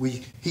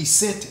he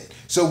sent it.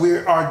 So we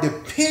are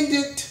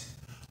dependent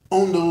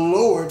on the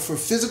Lord for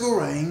physical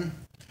rain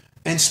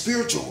and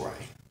spiritual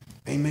rain.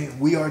 Amen.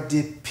 We are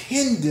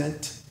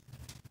dependent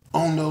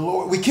on the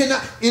Lord. We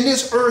cannot, in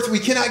this earth, we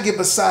cannot get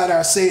beside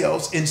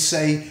ourselves and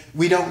say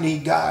we don't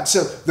need God.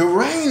 So the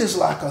rain is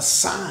like a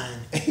sign,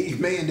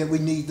 amen, that we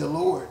need the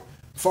Lord.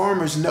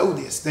 Farmers know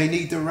this. They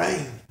need the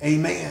rain,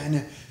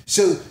 amen.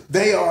 So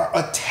they are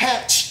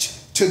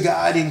attached to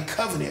God in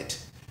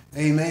covenant,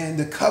 amen.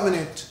 The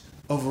covenant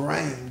of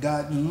rain.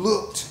 God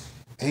looked,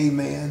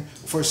 amen,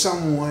 for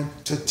someone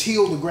to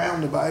till the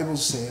ground, the Bible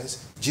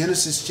says,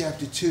 Genesis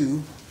chapter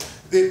 2.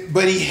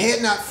 But he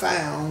had not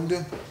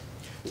found,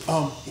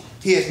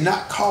 he had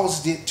not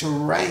caused it to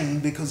rain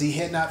because he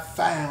had not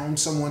found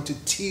someone to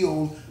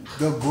till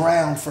the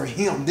ground for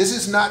him. This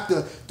is not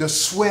the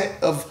sweat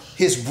of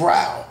his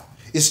brow.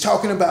 It's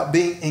talking about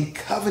being in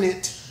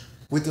covenant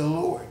with the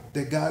Lord,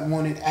 that God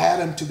wanted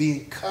Adam to be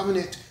in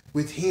covenant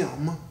with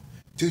him,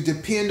 to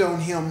depend on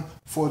him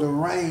for the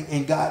rain,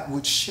 and God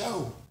would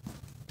show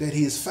that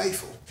he is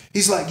faithful.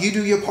 He's like, you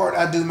do your part,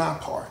 I do my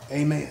part.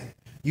 Amen.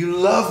 You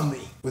love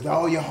me with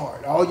all your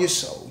heart, all your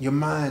soul, your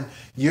mind,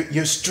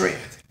 your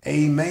strength.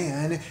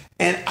 Amen.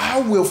 And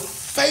I will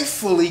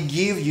faithfully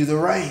give you the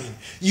rain.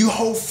 You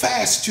hold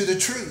fast to the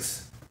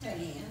truth.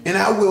 Amen. And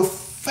I will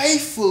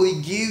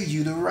faithfully give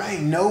you the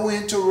rain. No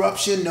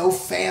interruption, no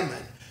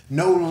famine,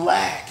 no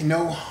lack,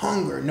 no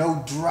hunger,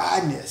 no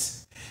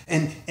dryness,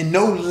 and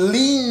no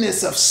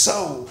leanness of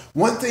soul.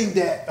 One thing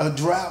that a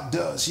drought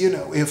does,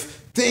 if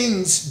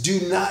things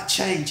do not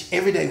change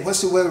every day,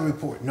 what's the weather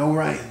report? No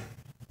rain.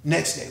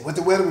 Next day, what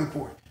the weather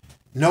report?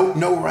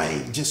 No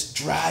rain, just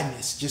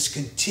dryness, just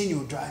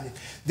continual dryness.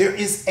 There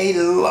is a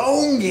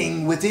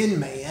longing within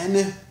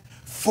man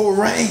for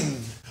rain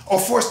or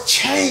for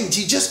change.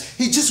 He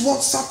just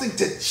wants something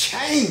to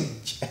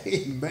change.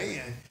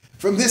 Amen.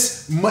 From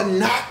this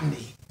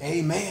monotony.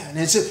 Amen.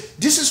 And so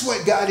this is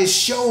what God is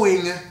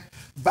showing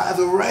by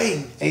the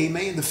rain.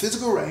 Amen. The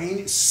physical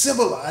rain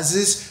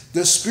symbolizes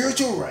the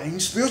spiritual rain.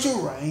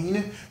 Spiritual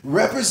rain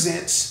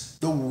represents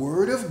the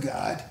word of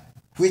God,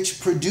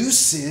 which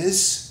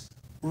produces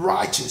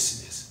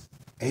righteousness.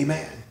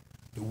 Amen.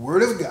 The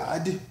word of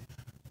God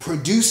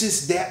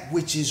produces that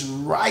which is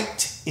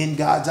right in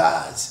God's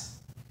eyes.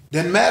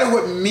 Doesn't matter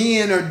what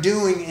men are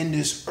doing in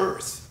this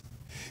earth.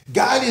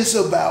 God is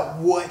about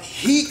what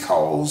he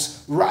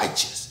calls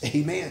righteous.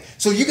 Amen.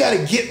 So you got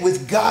to get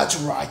with God's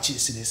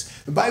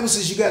righteousness. The Bible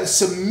says you got to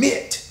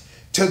submit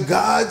to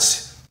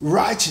God's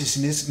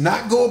righteousness,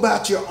 not go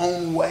about your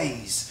own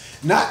ways,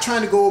 not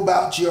trying to go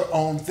about your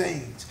own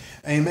things.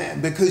 Amen.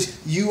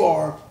 Because you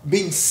are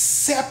being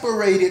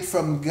separated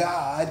from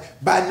God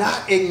by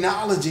not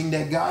acknowledging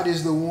that God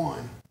is the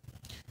one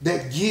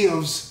that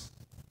gives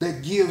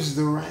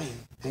the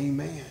rain.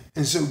 Amen.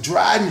 And so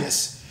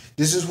dryness,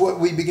 this is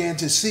what we began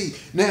to see.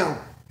 Now,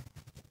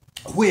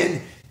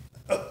 when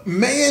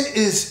man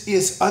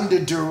is under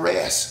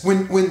duress,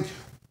 when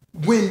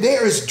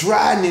there is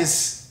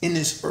dryness in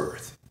this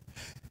earth,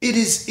 it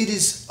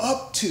is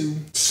up to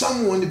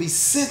someone to be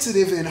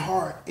sensitive in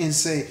heart and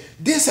say,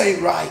 this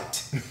ain't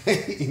right.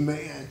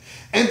 Amen.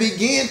 And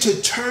begin to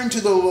turn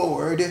to the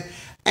Lord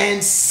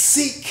and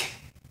seek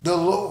the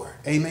Lord.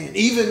 Amen.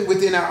 Even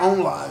within our own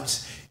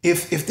lives,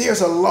 if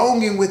there's a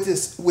longing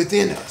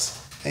within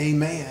us,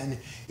 amen.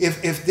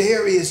 If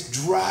there is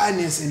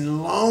dryness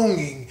and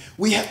longing,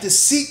 we have to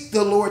seek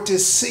the Lord to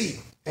see,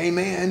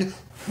 amen.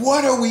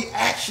 What are we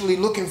actually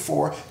looking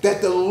for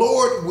that the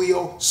Lord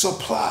will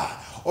supply?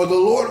 Or the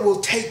Lord will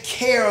take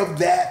care of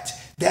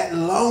that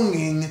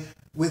longing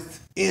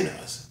within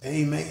us.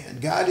 Amen.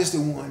 God is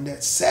the one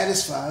that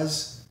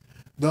satisfies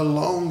the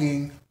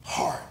longing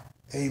heart.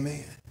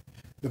 Amen.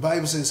 The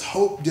Bible says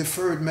hope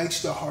deferred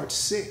makes the heart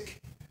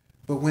sick.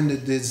 But when the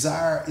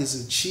desire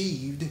is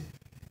achieved,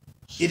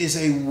 it is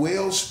a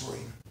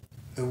wellspring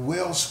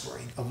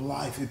of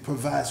life. It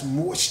provides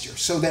moisture.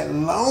 So that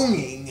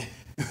longing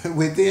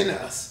within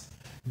us,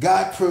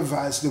 God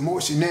provides the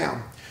moisture.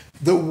 Now,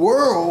 the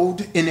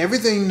world and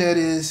everything that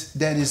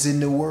is in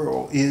the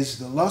world is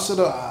the lust of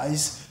the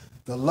eyes,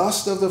 the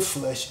lust of the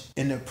flesh,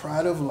 and the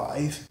pride of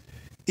life.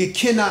 It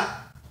cannot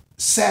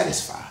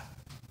satisfy.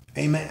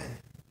 Amen.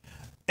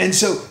 And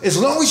so as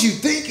long as you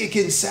think it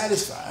can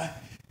satisfy,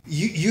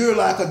 you're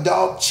like a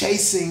dog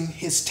chasing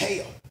his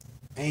tail.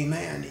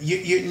 Amen.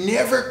 You're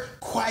never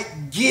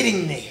quite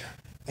getting there.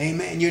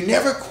 Amen. You're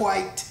never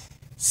quite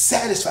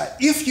satisfied.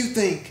 If you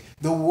think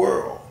the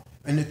world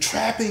and the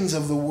trappings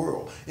of the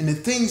world and the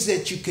things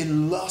that you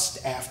can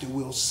lust after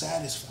will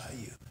satisfy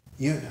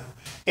you,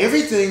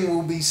 everything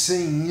will be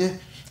seen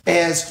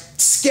as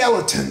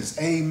skeletons.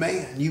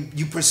 Amen.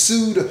 You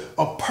pursued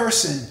a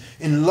person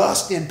in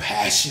lust and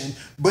passion,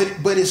 but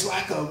it's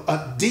like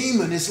a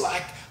demon. It's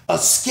like a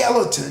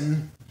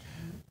skeleton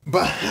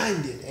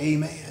behind it.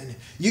 Amen.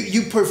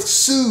 You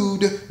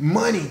pursued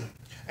money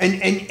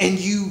and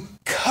you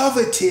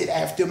coveted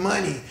after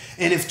money.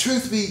 And if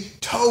truth be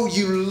told,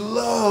 you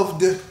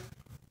loved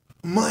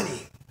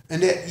money,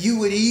 and that you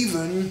would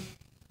even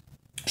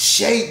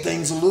shade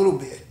things a little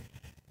bit.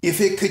 If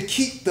it could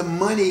keep the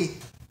money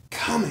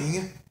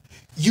coming,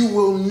 you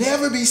will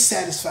never be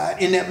satisfied,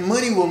 and that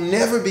money will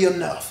never be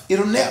enough. It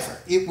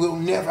will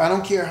never. I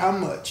don't care how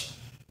much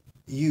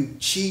you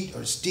cheat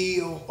or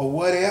steal or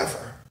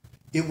whatever,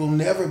 it will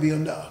never be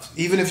enough.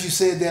 Even if you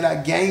said that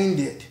I gained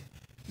it,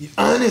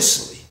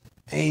 honestly,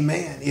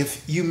 amen.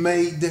 If you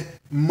made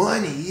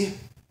money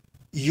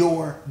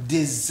your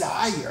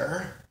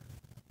desire,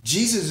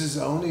 Jesus is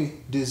the only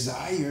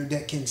desire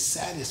that can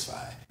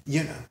satisfy,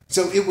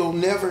 So it will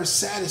never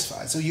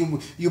satisfy. So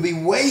you'll be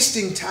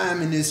wasting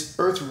time in this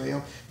earth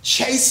realm,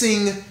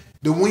 chasing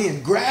the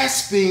wind,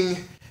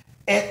 grasping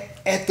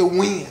at the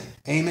wind.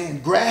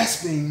 Amen.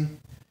 Grasping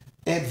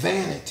at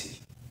vanity.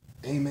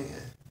 Amen.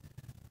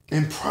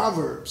 In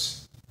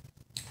Proverbs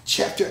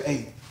chapter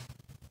 8,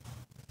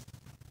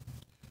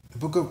 the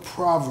book of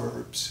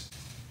Proverbs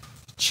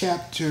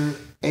chapter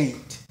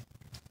 8,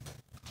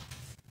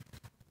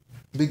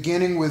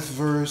 beginning with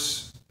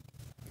verse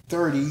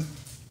 30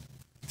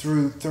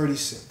 through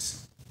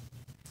 36.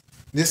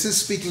 This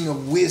is speaking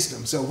of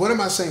wisdom. So what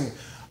am I saying?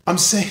 I'm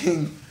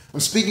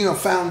speaking of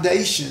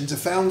foundations. The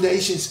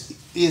foundations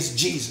is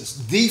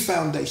Jesus. The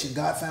foundation,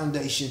 God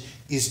foundation,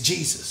 is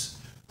Jesus,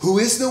 who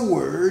is the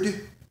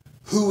Word,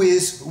 who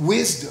is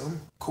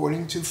wisdom,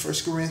 according to 1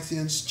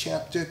 Corinthians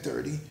chapter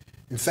 30.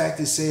 In fact,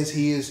 it says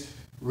he is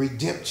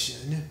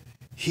redemption,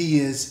 he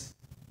is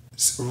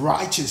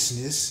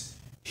righteousness,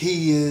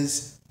 he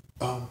is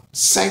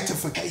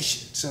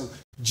sanctification. So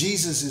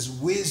Jesus is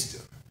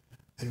wisdom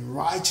and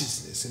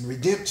righteousness and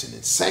redemption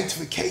and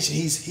sanctification.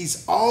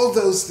 He's all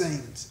those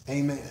things.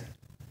 Amen.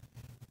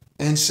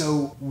 And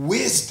so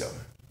wisdom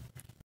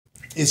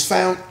is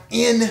found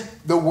in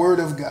the Word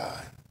of God.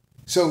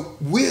 So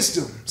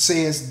wisdom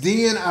says,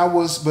 then I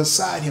was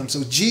beside him.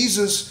 So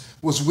Jesus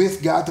was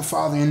with God the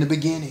Father in the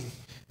beginning.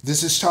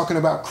 This is talking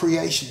about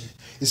creation.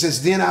 It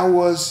says, then I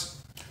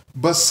was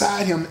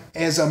beside him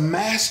as a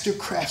master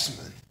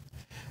craftsman,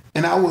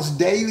 and I was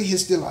daily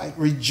his delight,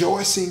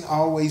 rejoicing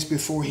always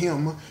before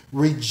him,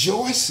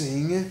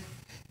 rejoicing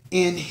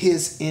in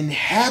his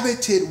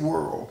inhabited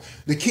world.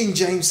 The King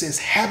James says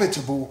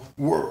habitable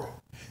world.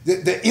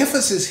 The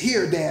emphasis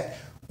here that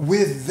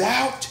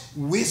without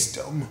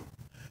wisdom,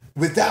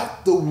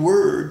 without the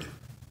word,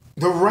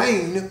 the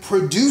rain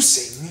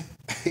producing,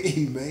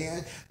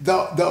 amen,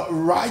 the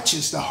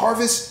righteous, the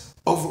harvest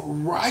of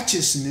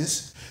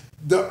righteousness,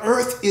 the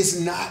earth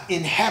is not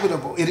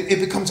inhabitable. It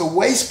becomes a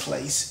waste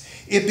place.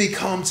 It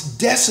becomes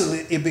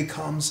desolate. It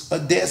becomes a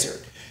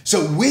desert.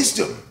 So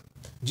wisdom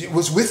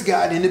was with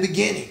God in the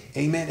beginning.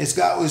 Amen. As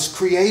God was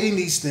creating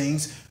these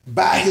things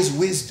by his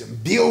wisdom,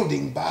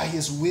 building by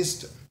his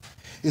wisdom.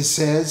 It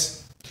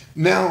says,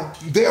 now,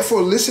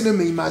 therefore, listen to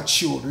me, my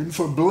children,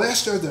 for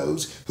blessed are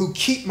those who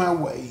keep my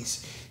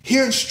ways.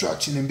 Hear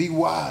instruction and be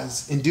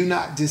wise, and do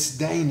not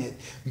disdain it.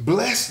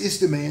 Blessed is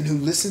the man who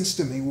listens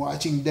to me,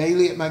 watching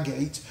daily at my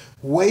gates,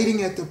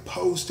 waiting at the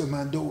post of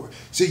my door.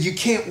 So you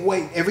can't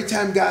wait. Every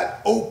time God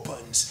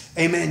opens,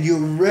 amen, you're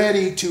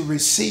ready to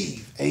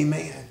receive,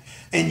 amen.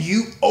 And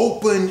you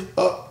open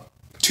up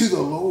to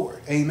the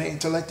Lord, amen,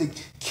 to let the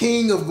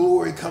King of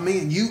glory come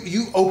in.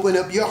 You open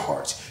up your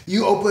hearts.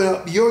 You open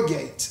up your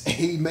gates,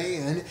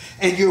 amen.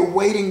 And you're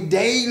waiting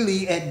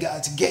daily at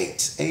God's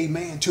gates,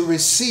 amen, to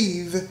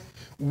receive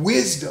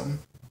wisdom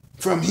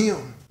from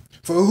him.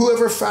 For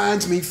whoever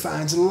finds me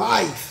finds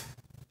life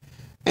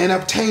and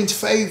obtains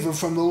favor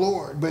from the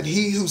Lord. But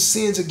he who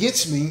sins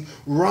against me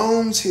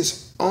wrongs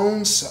his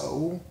own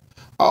soul.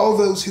 All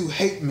those who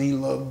hate me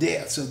love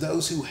death. So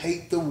those who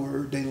hate the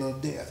word, they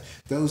love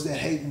death. Those that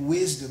hate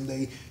wisdom,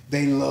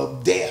 they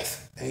love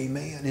death.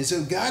 Amen. And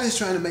so God is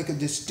trying to make a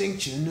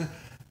distinction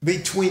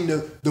between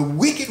the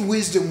wicked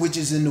wisdom which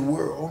is in the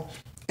world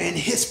and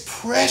his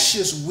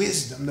precious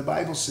wisdom. The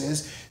Bible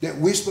says that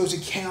we're supposed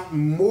to count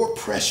more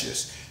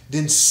precious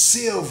than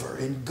silver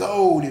and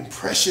gold and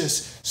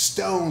precious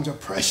stones or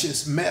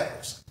precious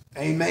metals.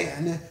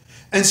 Amen.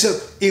 And so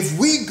if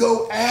we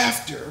go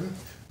after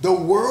the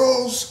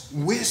world's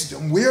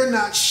wisdom, we're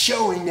not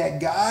showing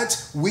that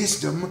God's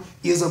wisdom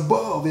is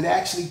above. It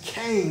actually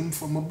came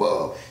from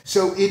above.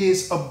 So it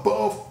is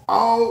above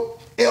all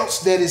else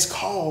that is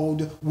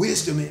called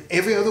wisdom. And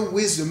every other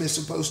wisdom is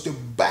supposed to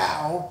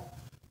bow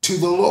to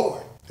the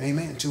Lord.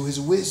 Amen. To his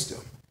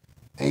wisdom.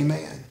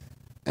 Amen.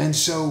 And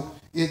so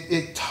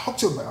it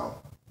talks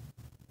about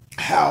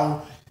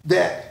how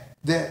that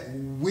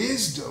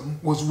wisdom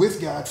was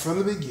with God from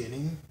the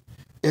beginning.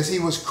 As he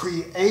was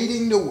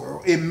creating the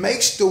world, it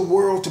makes the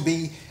world to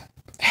be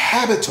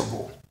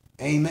habitable.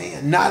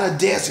 Amen. Not a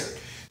desert.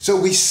 So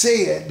we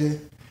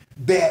said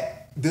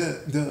that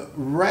the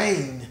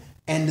rain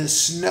and the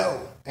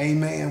snow,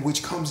 amen,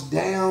 which comes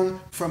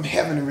down from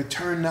heaven and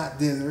return not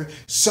thither,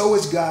 so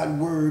is God's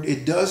word.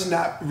 It does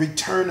not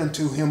return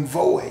unto him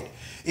void.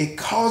 It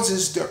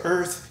causes the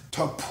earth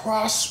to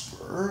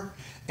prosper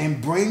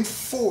and bring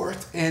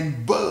forth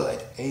and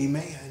bud,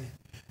 amen,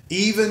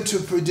 even to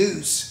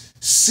produce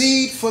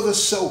seed for the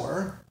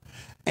sower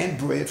and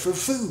bread for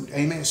food,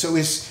 amen. So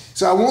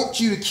I want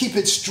you to keep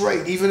it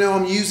straight, even though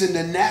I'm using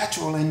the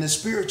natural and the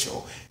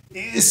spiritual.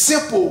 It's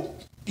simple,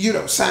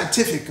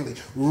 scientifically.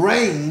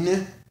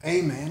 Rain,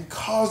 amen,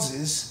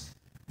 causes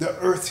the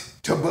earth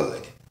to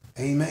bud,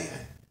 amen.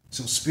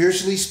 So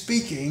spiritually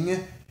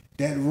speaking,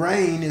 that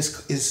rain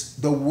is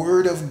the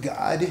word of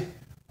God,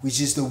 which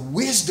is the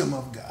wisdom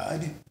of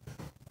God,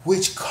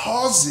 which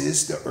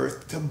causes the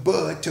earth to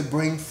bud, to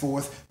bring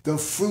forth the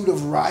fruit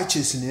of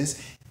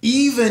righteousness,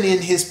 even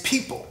in his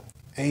people.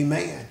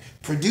 Amen.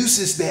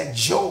 Produces that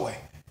joy.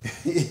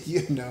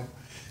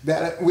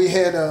 That we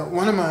had,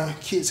 one of my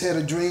kids had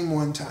a dream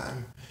one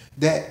time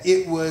that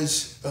it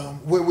was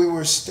where we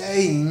were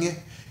staying,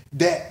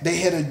 that they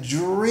had a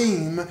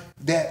dream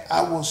that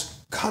I was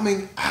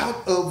coming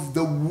out of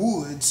the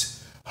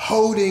woods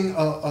holding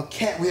a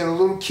cat. We had a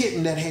little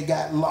kitten that had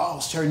got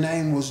lost. Her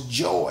name was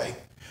Joy.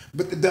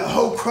 But the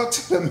whole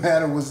crux of the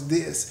matter was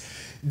this,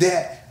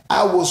 that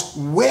I was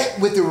wet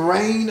with the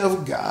rain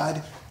of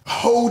God,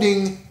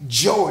 holding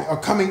Joy, or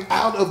coming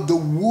out of the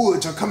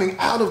woods, or coming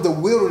out of the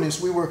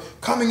wilderness. We were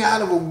coming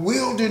out of a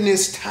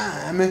wilderness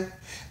time,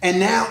 and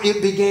now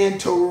it began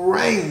to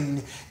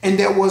rain. And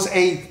there was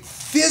a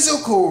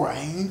physical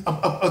rain,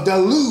 a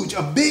deluge,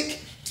 a big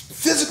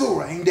physical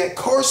rain that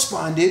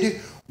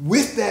corresponded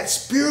with that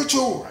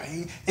spiritual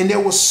rain. And there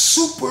was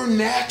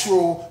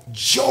supernatural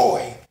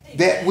joy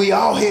that we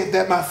all had,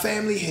 that my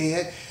family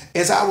had,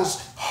 as I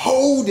was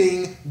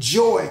holding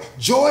Joy.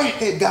 Joy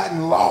had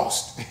gotten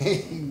lost.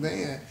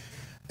 Amen.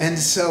 And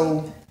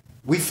so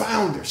we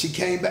found her. She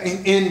came back.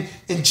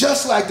 And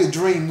just like the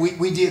dream,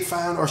 we did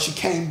find her. She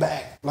came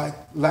back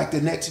like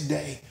the next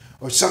day,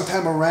 or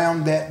sometime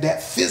around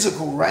that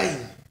physical rain.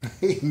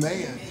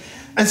 Amen.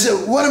 And so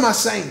what am I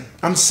saying?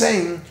 I'm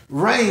saying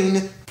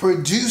rain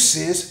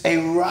produces a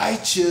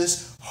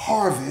righteous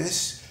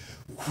harvest,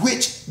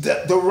 which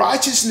the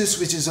righteousness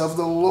which is of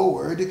the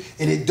Lord,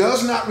 and it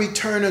does not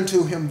return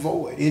unto him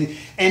void.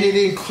 And it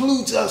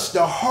includes us.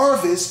 The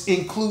harvest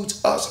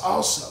includes us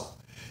also.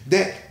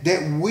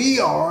 That we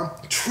are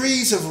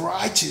trees of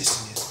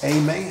righteousness.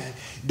 Amen.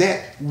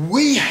 That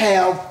we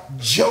have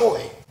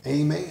joy.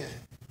 Amen.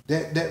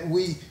 That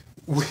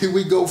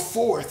we go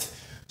forth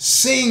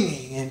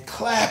singing and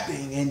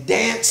clapping and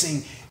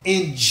dancing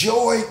in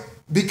joy,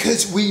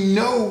 because we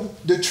know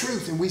the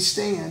truth and we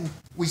stand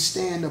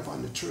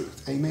upon the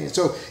truth. Amen.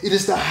 So it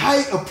is the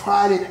height of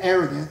pride and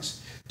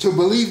arrogance to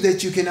believe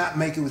that you cannot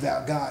make it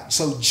without God.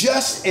 So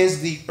just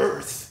as the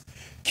earth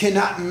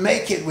cannot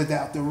make it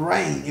without the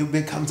rain, it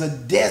becomes a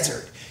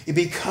desert. It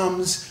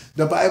becomes,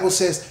 the Bible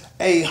says,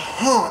 a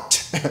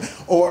haunt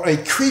or a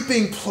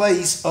creeping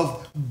place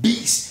of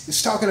beasts.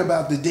 It's talking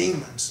about the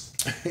demons.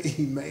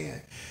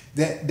 Amen.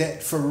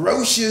 That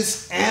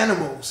ferocious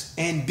animals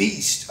and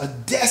beasts, a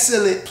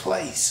desolate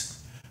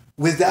place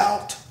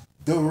without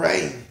the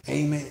rain.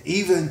 Amen.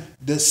 Even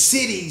the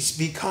cities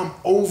become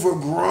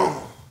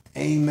overgrown.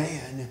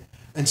 Amen.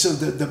 And so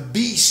the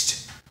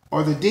beast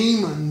or the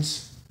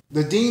demons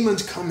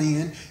come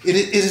in. It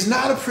is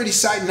not a pretty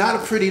sight, not a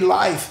pretty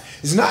life.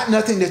 It's not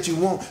nothing that you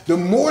want. The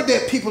more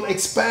that people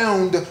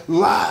expound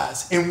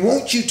lies and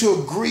want you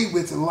to agree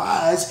with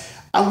lies,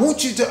 I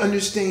want you to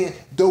understand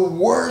the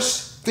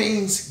worse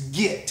things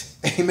get.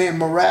 Amen.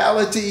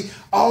 Morality,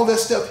 all that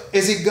stuff,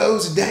 as it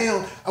goes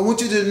down, I want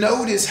you to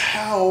notice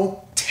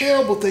how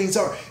terrible things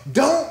are.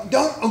 Don't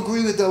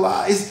agree with the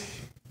lies.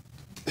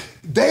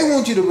 They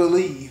want you to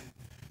believe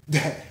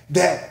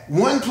that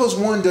 1 +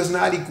 1 does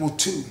not equal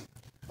 2,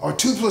 or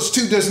 2 +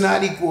 2 does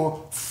not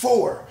equal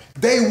 4.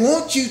 They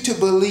want you to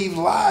believe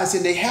lies,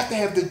 and they have to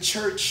have the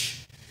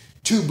church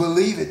to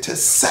believe it, to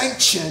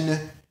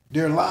sanction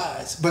their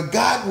lies. But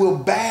God will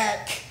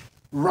back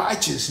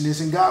righteousness,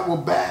 and God will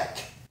back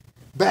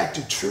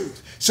the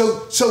truth.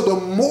 So the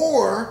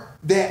more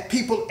that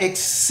people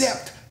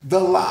accept the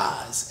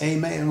lies,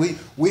 amen.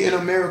 We in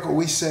America,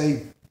 we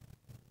say,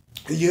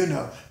 the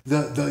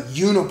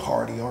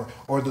uniparty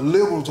or the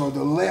liberals or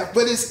the left,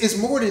 but it's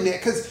more than that,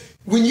 because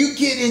when you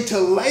get into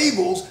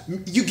labels,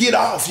 you get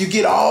off. You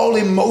get all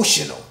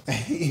emotional.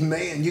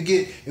 Amen. You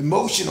get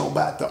emotional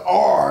about the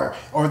R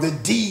or the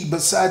D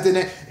beside the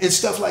name and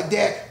stuff like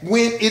that,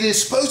 when it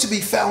is supposed to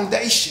be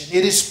foundation.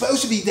 It is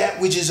supposed to be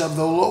that which is of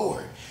the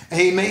Lord.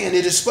 Amen.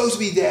 It is supposed to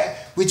be that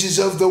which is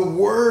of the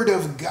Word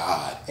of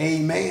God.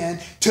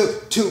 Amen.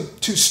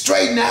 To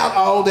straighten out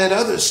all that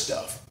other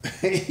stuff.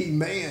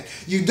 Amen.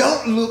 You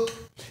don't look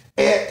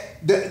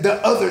at the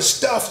other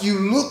stuff. You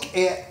look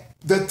at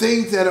the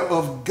things that are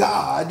of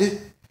God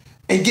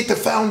and get the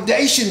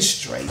foundation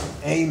straight.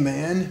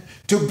 Amen.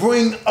 To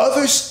bring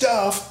other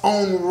stuff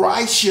on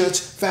righteous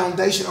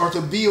foundation, or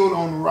to build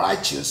on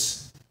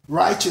righteous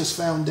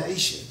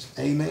foundations.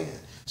 Amen.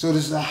 So it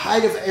is the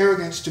height of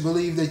arrogance to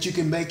believe that you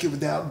can make it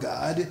without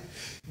God.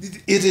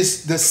 It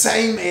is the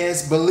same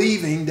as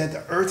believing that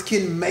the earth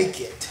can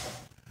make it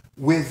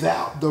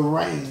without the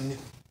rain,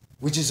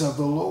 which is of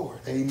the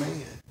Lord.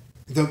 Amen.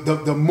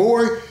 The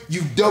more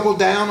you double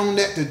down on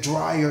that, the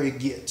drier it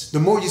gets. The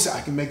more you say,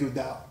 I can make it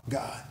without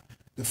God.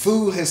 The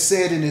fool has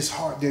said in his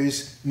heart, there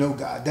is no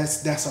God.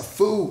 That's a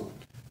fool,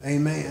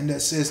 amen,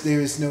 that says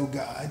there is no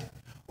God.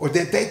 Or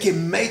that they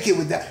can make it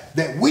without,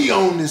 that we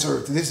own this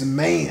earth, this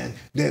man,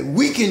 that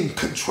we can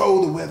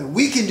control the weather.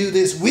 We can do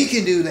this, we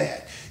can do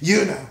that.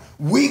 You know,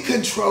 we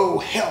control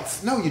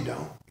health. No, you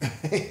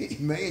don't.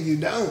 Man, you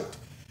don't.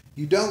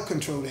 You don't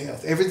control the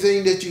health.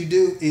 Everything that you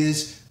do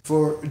is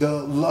for the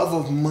love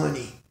of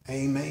money.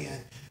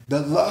 Amen.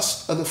 The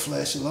lust of the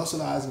flesh, the lust of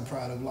the eyes, and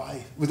pride of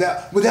life.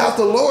 Without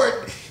the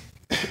Lord,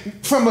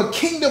 from a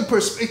kingdom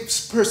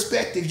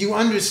perspective, you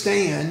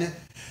understand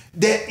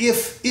that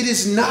if it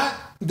is not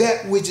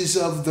that which is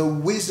of the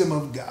wisdom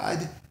of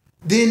God,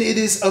 then it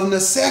is of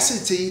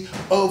necessity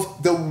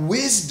of the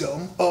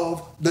wisdom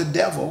of the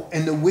devil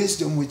and the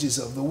wisdom which is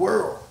of the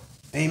world.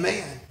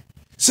 Amen.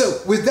 So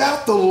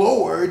without the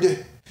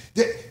Lord,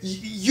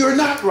 you're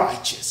not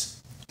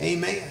righteous.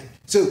 Amen.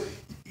 So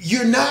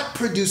you're not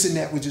producing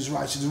that which is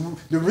righteous.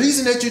 The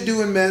reason that you're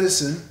doing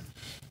medicine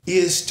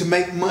is to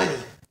make money.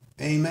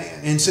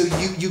 Amen. And so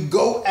you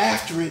go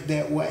after it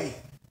that way.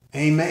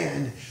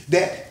 Amen.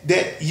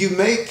 That you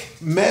make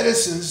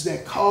medicines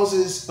that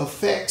causes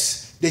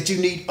effects that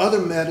you need other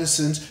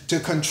medicines to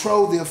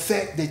control the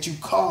effect that you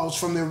caused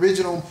from the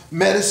original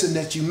medicine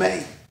that you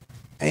made.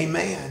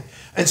 Amen.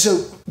 And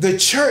so the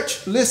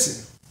church,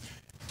 listen,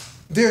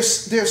 there are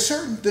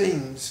certain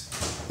things,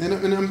 and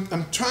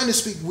I'm trying to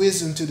speak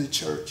wisdom to the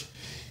church.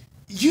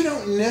 You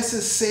don't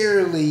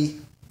necessarily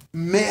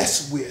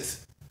mess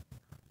with,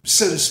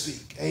 so to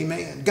speak.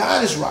 Amen.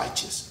 God is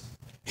righteous.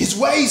 His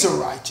ways are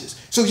righteous.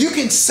 So you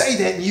can say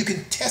that and you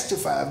can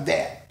testify of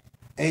that.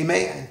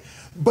 Amen.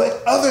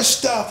 But other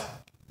stuff,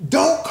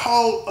 don't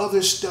call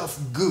other stuff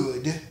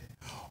good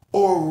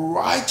or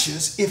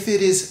righteous if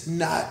it is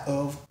not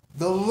of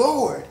the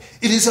Lord.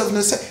 It is of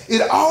necessity.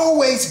 It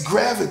always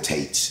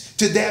gravitates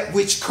to that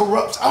which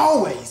corrupts,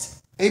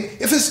 always. Amen.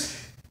 If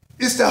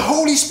it's the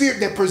Holy Spirit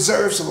that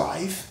preserves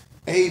life,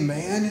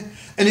 amen,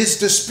 and it's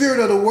the spirit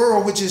of the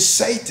world, which is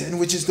Satan,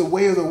 which is the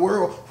way of the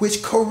world,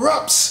 which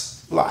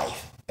corrupts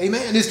life.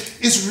 Amen.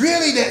 It's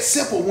really that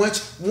simple.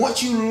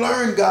 Once you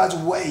learn God's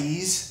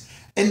ways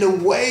and the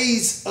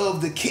ways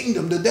of the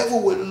kingdom, the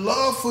devil would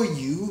love for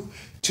you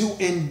to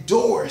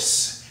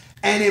endorse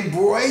and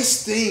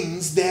embrace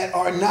things that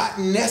are not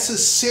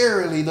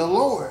necessarily the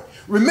Lord.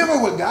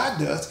 Remember what God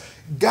does.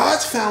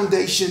 God's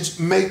foundations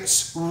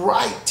makes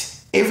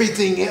right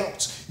everything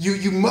else.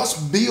 You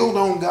must build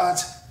on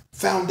God's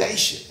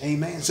foundation.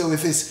 Amen. So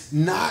if it's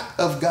not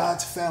of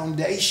God's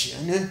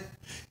foundation,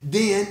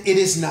 then it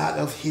is not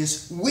of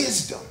his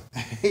wisdom.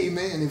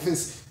 Amen. If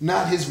it's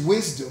not his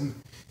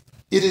wisdom,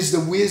 it is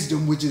the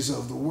wisdom which is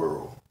of the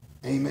world.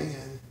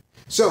 Amen.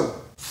 So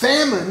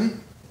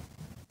famine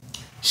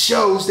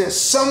shows that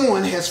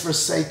someone has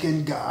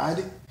forsaken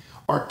God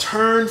or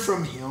turned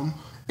from him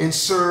and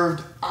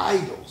served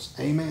idols.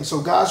 Amen.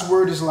 So God's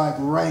word is like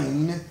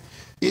rain.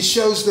 It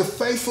shows the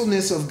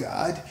faithfulness of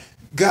God.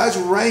 God's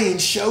rain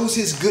shows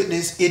his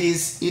goodness. It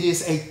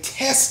is a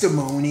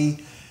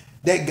testimony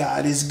that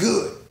God is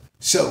good.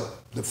 So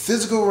the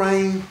physical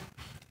rain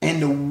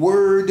and the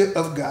word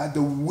of God,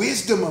 the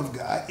wisdom of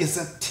God, is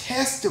a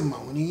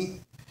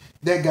testimony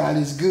that God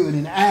is good.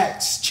 In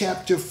Acts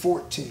chapter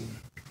 14,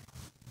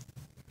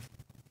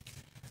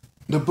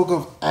 the book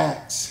of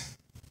Acts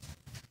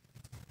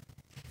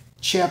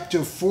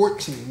chapter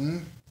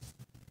 14,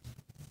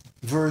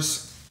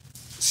 verse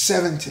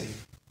 17.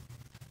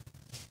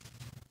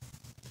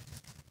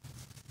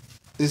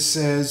 It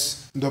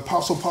says, the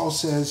Apostle Paul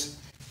says,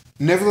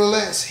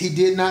 nevertheless, he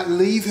did not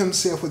leave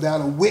himself without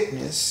a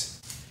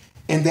witness,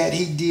 and that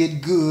he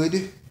did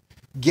good,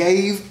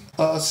 gave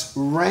us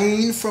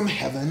rain from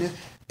heaven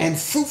and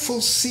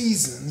fruitful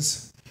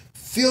seasons,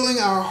 filling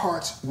our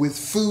hearts with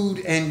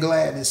food and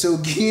gladness. So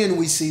again,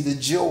 we see the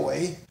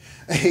joy.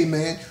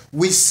 Amen.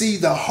 We see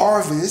the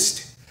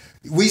harvest.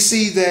 We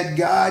see that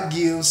God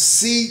gives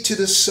seed to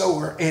the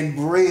sower and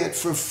bread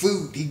for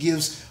food. He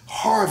gives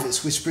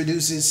harvest, which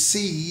produces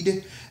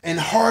seed, and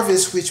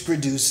harvest, which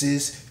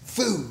produces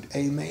food.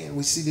 Amen.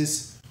 We see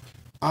this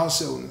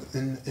also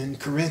in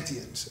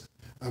Corinthians,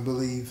 I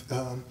believe,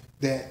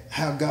 that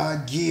how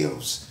God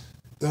gives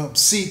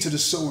seed to the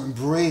sower and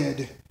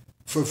bread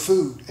for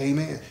food.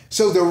 Amen.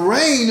 So the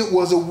rain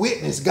was a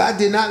witness. God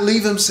did not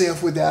leave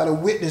himself without a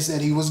witness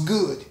that he was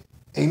good.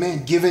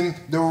 Amen. Giving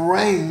the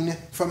rain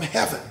from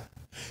heaven.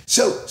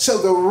 So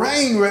the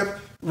rain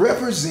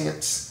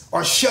represents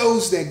or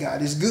shows that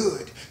God is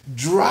good.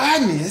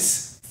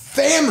 Dryness,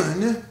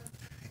 famine,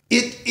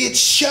 it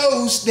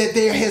shows that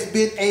there has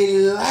been a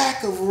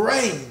lack of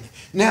rain.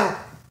 Now,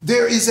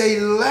 there is a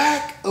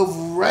lack of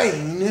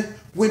rain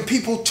when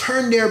people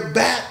turn their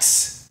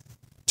backs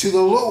to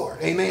the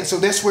Lord. Amen. So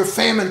that's where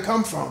famine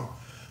comes from.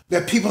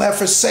 That people have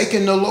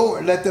forsaken the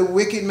Lord. Let the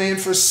wicked man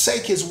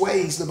forsake his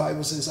ways, the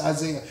Bible says,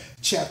 Isaiah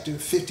chapter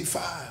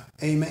 55.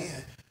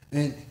 Amen.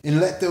 And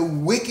let the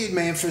wicked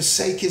man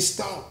forsake his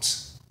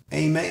thoughts.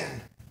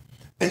 Amen.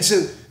 And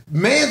so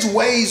Man's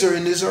ways are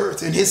in this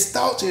earth and his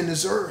thoughts are in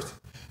this earth.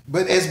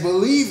 But as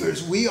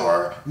believers, we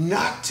are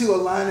not to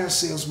align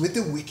ourselves with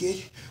the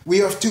wicked.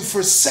 We are to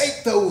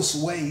forsake those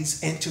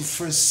ways and to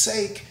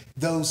forsake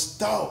those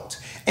thoughts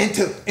and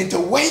to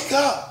wake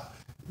up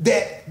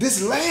that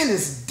this land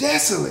is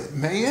desolate,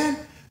 man.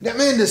 That,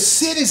 man, the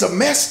cities are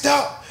messed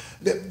up.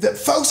 The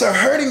folks are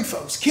hurting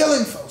folks,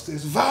 killing folks.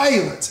 There's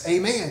violence,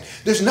 amen.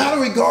 There's not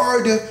a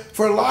regard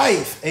for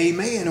life,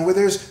 amen. And where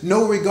there's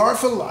no regard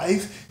for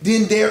life,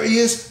 then there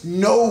is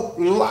no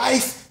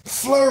life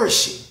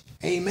flourishing,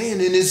 amen.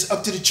 And it's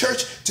up to the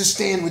church to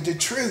stand with the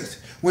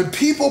truth. When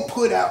people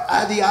put out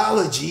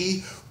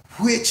ideology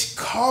which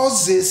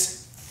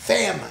causes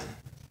famine,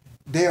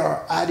 there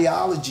are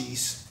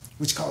ideologies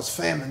which cause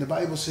famine. The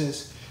Bible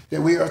says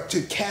that we are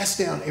to cast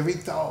down every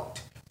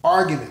thought,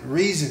 argument,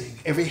 reasoning,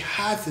 every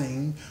high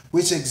thing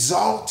which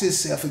exalts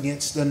itself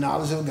against the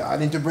knowledge of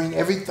God, and to bring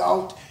every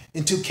thought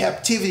into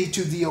captivity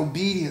to the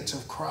obedience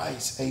of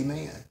Christ.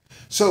 Amen.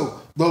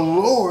 So the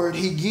Lord,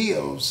 he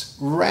gives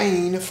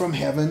rain from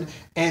heaven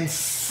and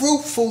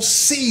fruitful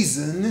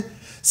seasons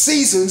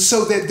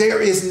so that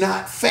there is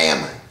not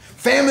famine.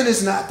 Famine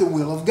is not the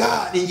will of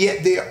God, and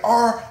yet there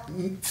are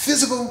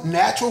physical,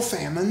 natural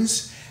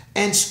famines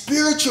and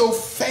spiritual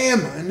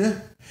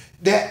famine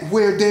that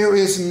where there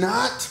is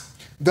not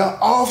the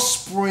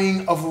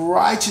offspring of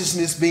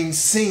righteousness being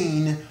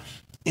seen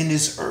in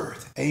this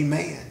earth.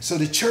 Amen. So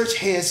the church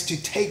has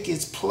to take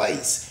its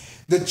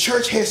place. The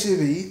church has to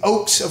be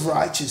oaks of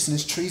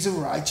righteousness, trees of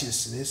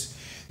righteousness.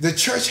 The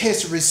church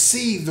has to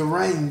receive the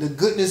rain, the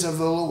goodness of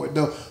the Lord,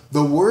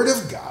 the word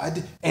of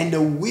God and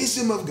the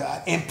wisdom of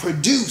God, and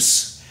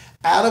produce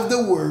out of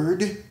the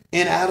word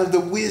and out of the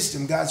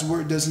wisdom. God's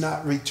word does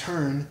not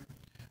return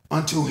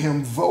unto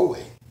him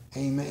void.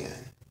 Amen.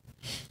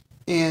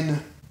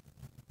 In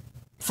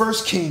 1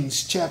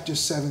 Kings chapter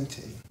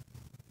 17.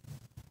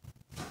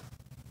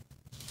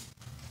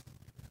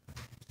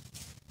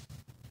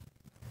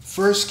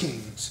 1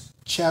 Kings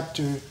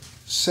chapter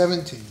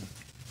 17,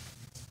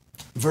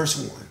 verse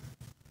 1.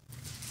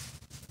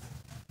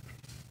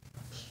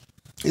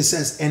 It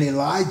says, and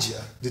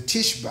Elijah, the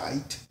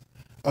Tishbite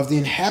of the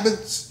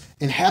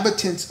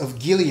inhabitants of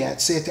Gilead,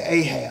 said to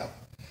Ahab,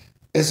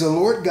 as the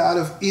Lord God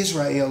of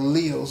Israel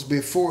lives,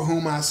 before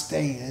whom I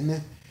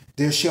stand,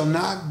 there shall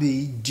not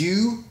be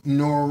dew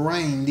nor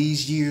rain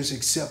these years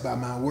except by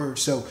my word.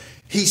 So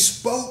he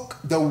spoke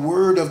the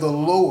word of the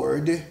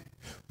Lord,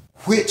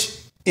 which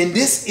in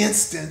this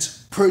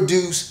instance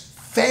produced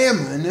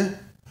famine,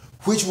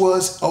 which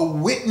was a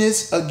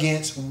witness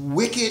against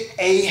wicked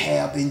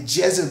Ahab and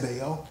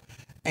Jezebel,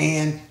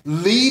 and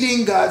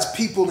leading God's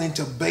people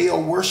into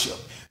Baal worship.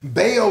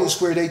 Baal is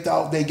where they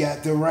thought they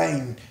got the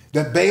rain.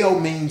 The Baal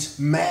means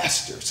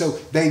master. So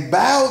they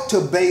bowed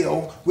to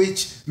Baal,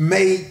 which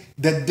made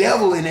the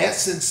devil in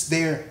essence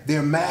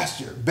their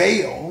master.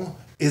 Baal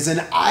is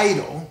an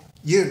idol,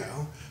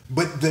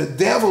 but the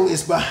devil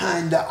is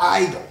behind the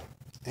idol.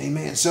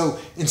 Amen. So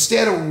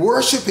instead of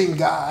worshiping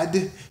God,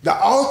 the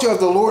altar of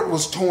the Lord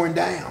was torn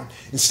down.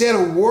 Instead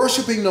of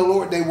worshiping the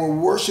Lord, they were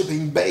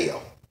worshiping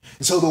Baal.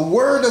 And so the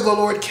word of the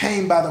Lord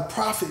came by the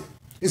prophet.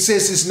 It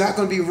says it's not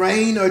going to be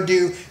rain or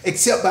dew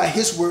except by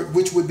his word,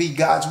 which would be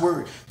God's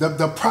word.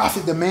 The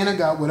prophet, the man of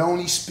God, would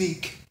only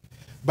speak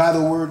by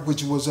the word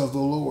which was of the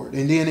Lord.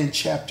 And then in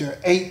chapter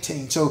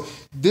 18, so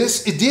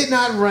it did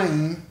not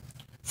rain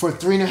for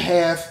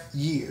 3.5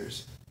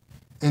 years.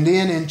 And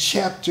then in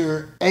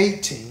chapter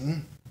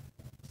 18,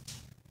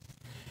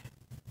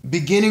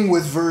 beginning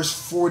with verse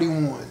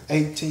 41,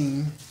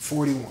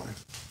 18:41.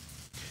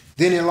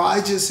 Then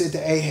Elijah said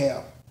to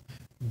Ahab,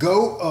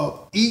 go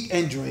up, eat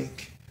and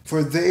drink,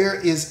 for there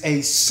is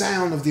a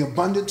sound of the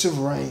abundance of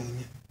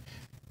rain.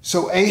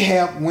 So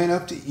Ahab went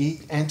up to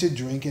eat and to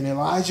drink, and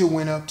Elijah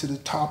went up to the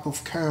top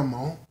of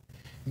Carmel.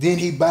 Then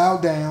he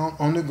bowed down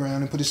on the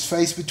ground and put his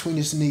face between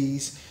his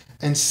knees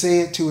and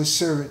said to his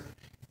servant,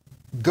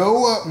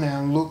 go up now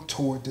and look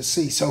toward the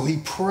sea. So he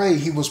prayed.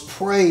 He was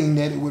praying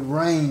that it would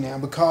rain now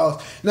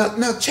because,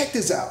 now check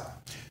this out.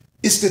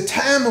 It's the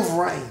time of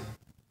rain,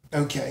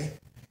 okay?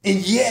 And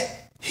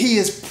yet he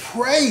is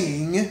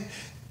praying.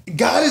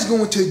 God is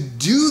going to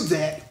do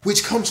that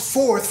which comes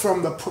forth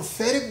from the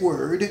prophetic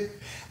word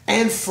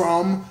and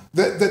from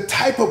the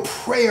type of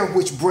prayer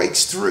which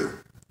breaks through.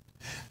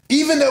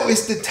 Even though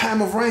it's the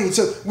time of rain.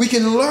 So we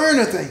can learn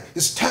a thing.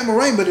 It's time of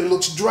rain, but it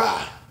looks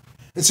dry.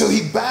 And so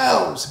he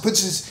bows,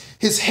 puts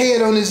his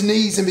head on his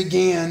knees and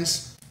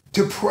begins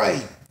to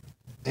pray.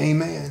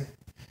 Amen.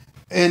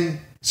 And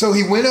so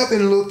he went up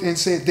and looked and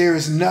said, there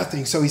is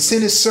nothing. So he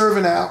sent his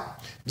servant out.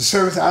 The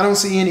servant said, I don't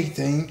see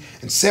anything.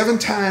 And 7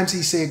 times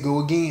he said, go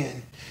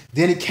again.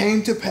 Then it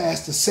came to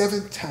pass the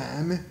 7th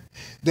time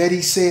that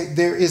he said,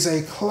 there is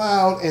a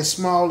cloud as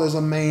small as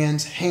a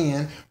man's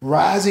hand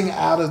rising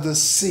out of the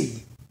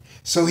sea.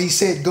 So he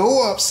said,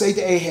 go up, say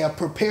to Ahab,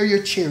 prepare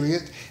your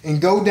chariot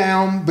and go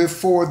down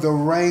before the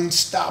rain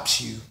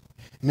stops you.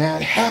 Now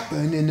it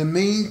happened in the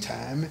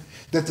meantime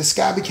that the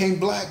sky became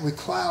black with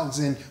clouds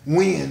and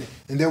wind,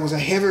 and there was a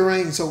heavy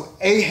rain. So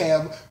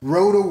Ahab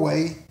rode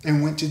away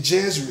and went to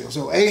Jezreel.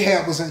 So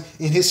Ahab was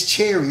in his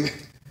chariot,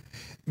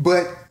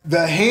 but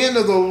the hand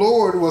of the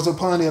Lord was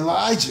upon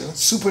Elijah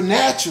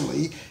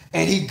supernaturally,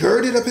 and he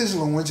girded up his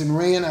loins and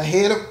ran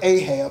ahead of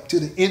Ahab to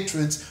the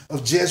entrance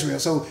of Jezreel.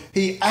 So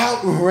he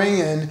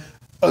outran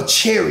a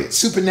chariot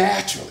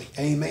supernaturally.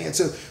 Amen.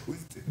 So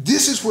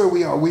this is where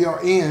we are. We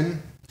are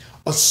in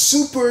a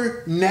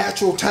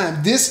supernatural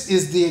time. This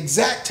is the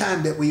exact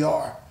time that we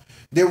are.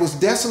 There was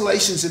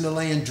desolations in the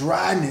land,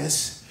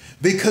 dryness,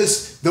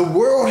 because the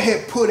world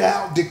had put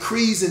out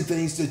decrees and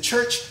things. The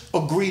church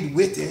agreed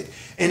with it,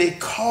 and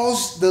it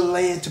caused the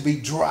land to be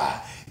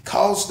dry. It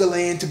caused the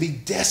land to be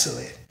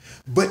desolate.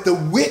 But the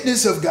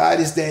witness of God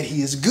is that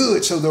he is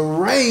good. So the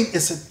rain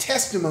is a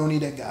testimony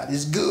that God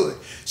is good.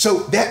 So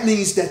that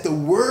means that the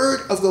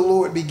word of the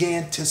Lord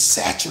began to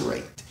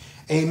saturate.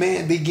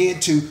 Amen. Began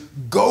to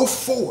go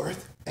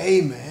forth.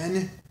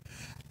 Amen.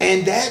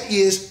 And that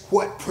is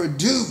what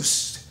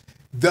produced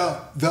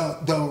the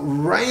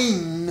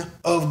rain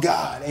of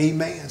God.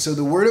 Amen. So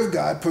the word of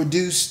God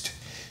produced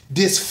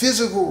this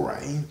physical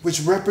rain,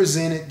 which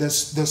represented the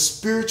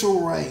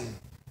spiritual rain.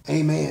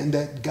 Amen.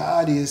 That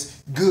God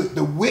is good.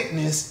 The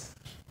witness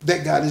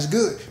that God is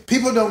good.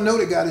 People don't know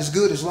that God is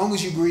good as long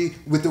as you agree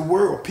with the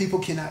world. People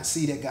cannot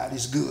see that God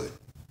is good.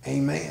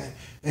 Amen.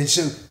 And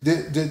so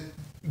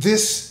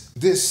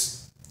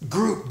this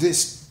group,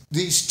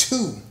 these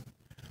two,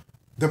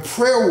 the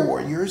prayer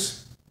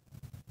warriors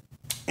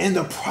and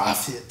the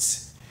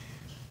prophets,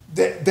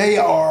 that they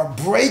are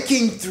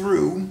breaking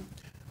through,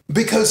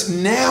 because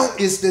now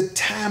is the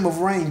time of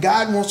rain.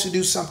 God wants to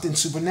do something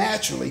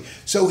supernaturally,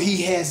 so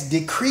he has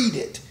decreed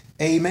it.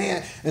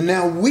 Amen. And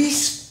now we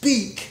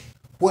speak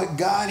what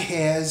God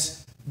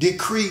has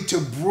decreed to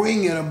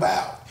bring it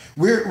about.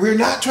 We're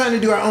not trying to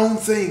do our own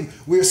thing.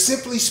 We're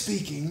simply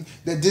speaking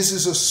that this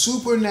is a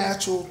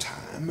supernatural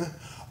time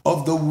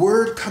of the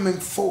word coming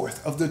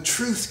forth, of the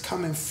truth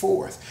coming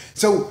forth.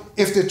 So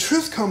if the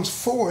truth comes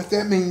forth,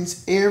 that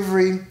means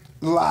every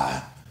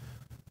lie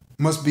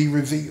must be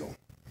revealed.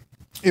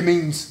 It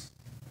means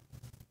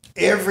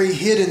every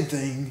hidden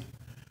thing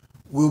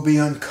will be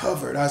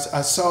uncovered. I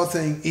saw a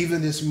thing,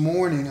 even this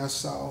morning, I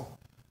saw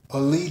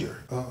a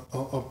leader,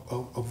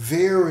 a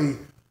very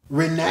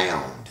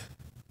renowned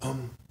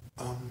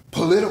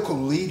political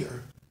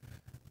leader.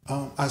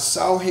 I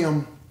saw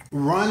him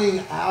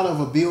running out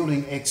of a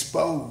building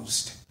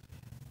exposed.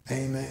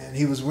 Amen.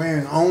 He was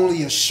wearing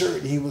only a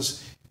shirt, and he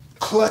was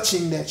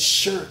clutching that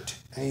shirt.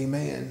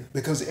 Amen.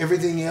 Because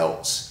everything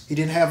else, he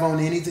didn't have on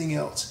anything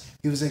else.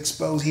 He was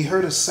exposed. He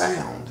heard a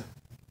sound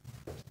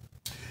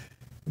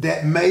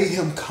that made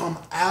him come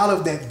out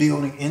of that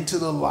building into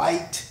the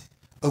light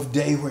of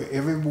day, where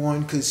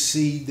everyone could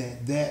see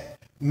that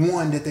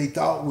one that they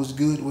thought was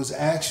good was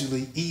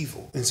actually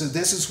evil. And so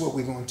this is what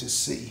we're going to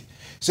see.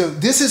 So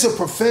this is a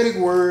prophetic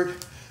word.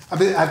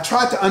 I've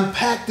tried to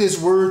unpack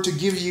this word to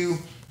give you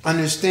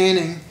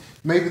understanding.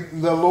 Maybe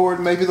the Lord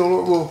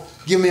will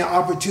give me an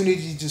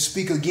opportunity to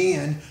speak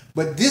again.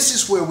 But this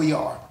is where we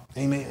are.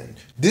 Amen.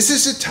 This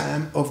is the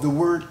time of the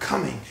word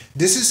coming.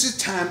 This is the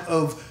time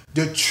of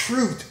the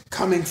truth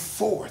coming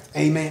forth.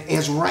 Amen.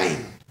 As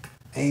rain.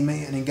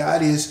 Amen. And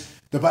God is,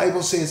 the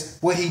Bible says,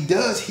 what he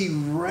does, he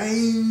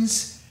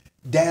rains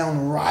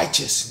down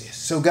righteousness.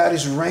 So God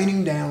is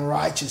raining down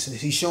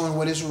righteousness. He's showing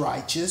what is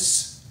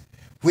righteous,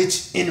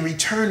 which in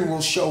return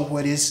will show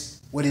what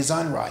is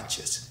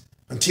unrighteous.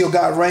 Until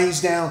God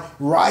rains down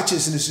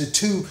righteousness, the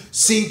two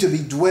seem to be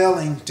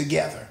dwelling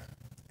together.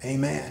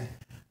 Amen.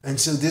 And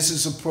so this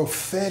is a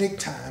prophetic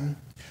time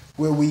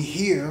where we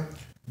hear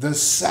the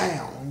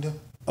sound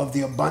of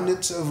the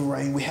abundance of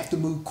rain. We have to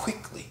move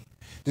quickly.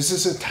 This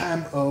is a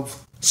time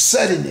of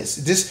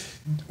suddenness.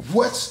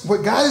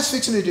 What God is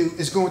fixing to do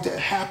is going to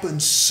happen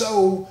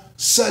so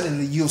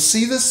suddenly. You'll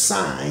see the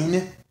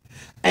sign,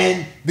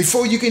 and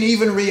before you can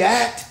even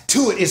react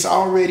to it, it's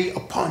already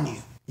upon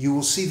you. You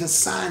will see the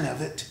sign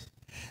of it.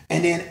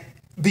 And then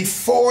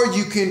before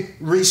you can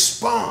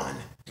respond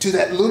to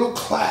that little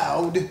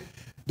cloud,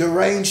 the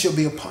rain shall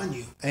be upon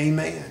you.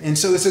 Amen. And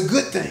so it's a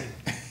good thing.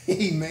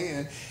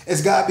 Amen.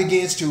 As God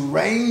begins to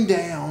rain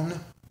down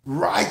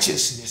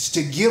righteousness,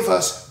 to give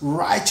us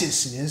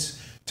righteousness,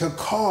 to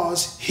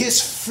cause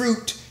his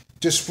fruit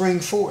to spring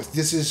forth.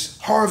 This is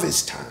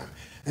harvest time.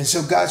 And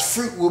so God's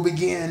fruit will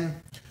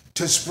begin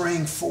to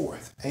spring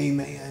forth.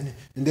 Amen.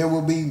 And there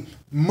will be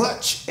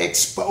much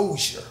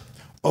exposure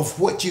of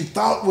what you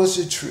thought was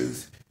the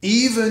truth.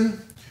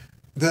 Even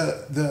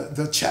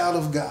the child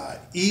of God,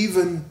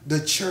 even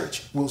the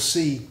church will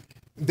see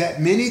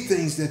that many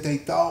things that they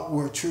thought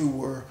were true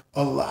were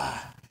a lie.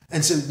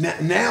 And so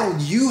now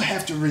you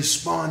have to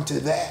respond to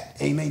that.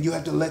 Amen. You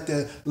have to let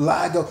the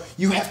lie go.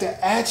 You have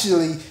to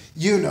actually,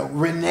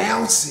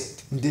 renounce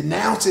it and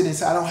denounce it and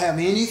say, I don't have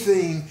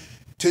anything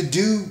to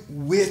do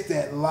with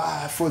that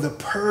lie, for the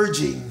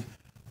purging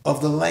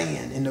of the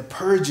land and the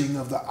purging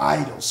of the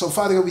idols. So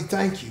Father God, we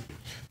thank you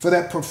for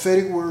that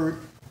prophetic word.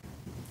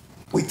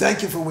 We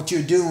thank you for what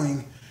you're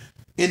doing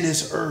in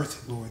this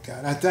earth, Lord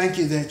God. I thank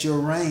you that your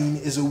rain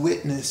is a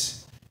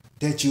witness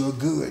that you are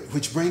good,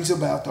 which brings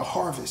about the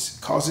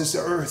harvest, causes the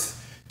earth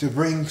to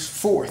bring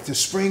forth, to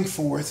spring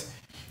forth,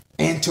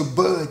 and to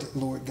bud,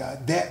 Lord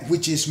God, that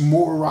which is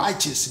more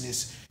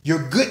righteousness.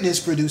 Your goodness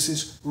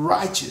produces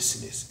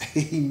righteousness.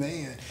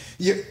 Amen.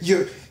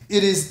 It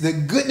is the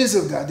goodness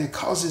of God that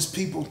causes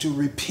people to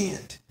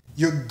repent.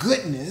 Your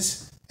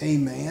goodness,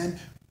 amen,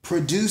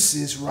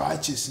 produces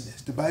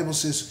righteousness. The Bible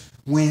says,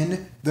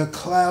 when the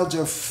clouds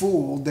are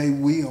full, they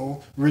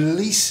will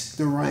release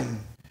the rain.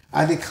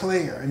 I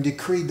declare and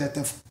decree that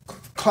the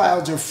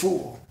clouds are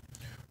full,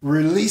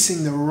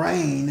 releasing the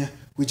rain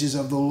which is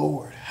of the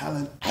Lord.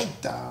 Hallelujah.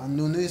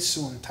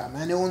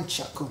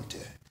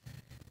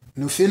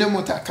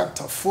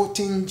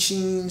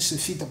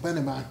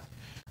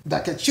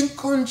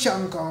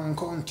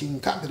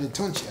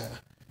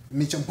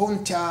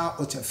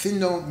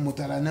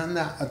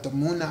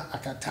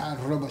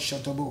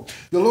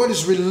 The Lord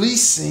is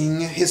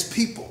releasing his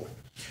people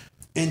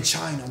in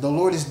China. The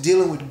Lord is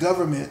dealing with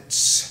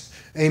governments.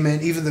 Amen.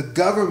 Even the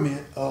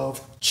government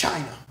of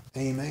China.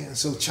 Amen.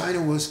 So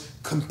China was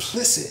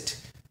complicit.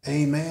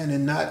 Amen.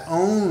 And not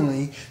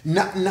only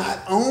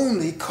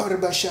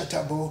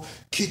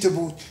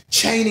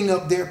chaining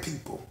up their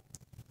people.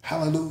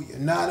 Hallelujah.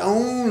 Not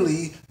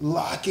only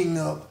locking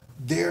up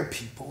their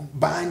people,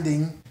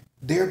 binding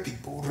their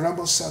people,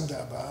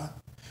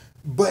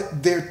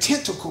 but their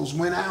tentacles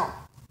went out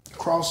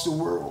across the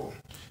world,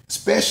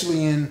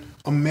 especially in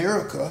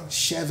America,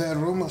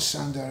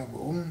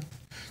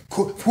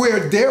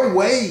 where their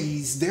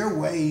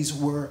ways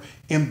were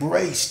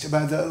embraced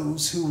by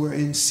those who were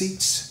in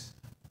seats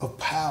of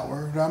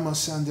power,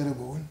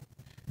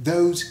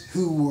 those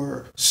who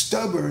were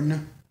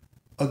stubborn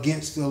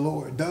against the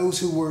Lord, those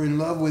who were in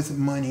love with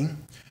money,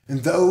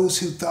 and those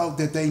who thought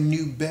that they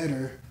knew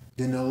better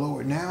than the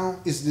Lord.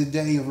 Now is the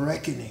day of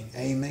reckoning.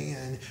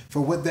 Amen.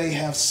 For what they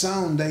have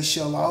sown, they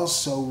shall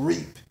also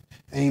reap.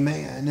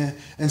 Amen.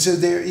 And so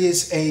there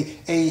is a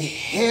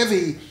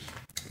heavy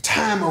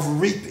time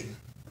of reaping.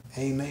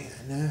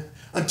 Amen.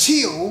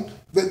 Until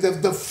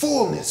the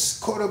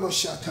fullness,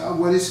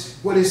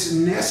 what is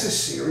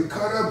necessary to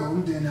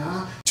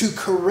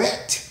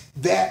correct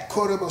that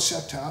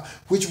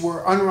which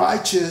were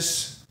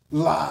unrighteous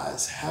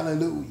lies.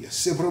 Hallelujah.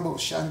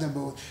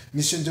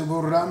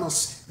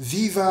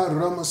 Viva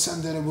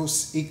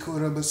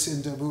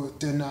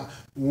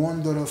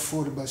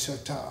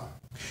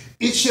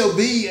It shall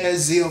be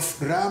as if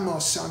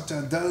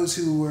those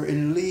who were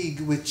in league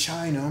with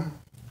China,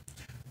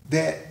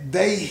 that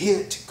they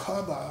hit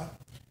Kaaba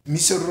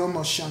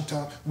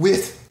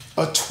with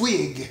a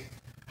twig.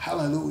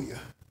 Hallelujah.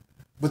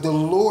 But the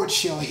Lord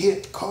shall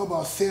hit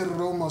Kaaba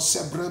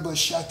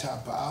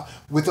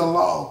with a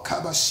log,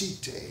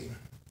 Kabasite.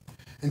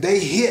 And they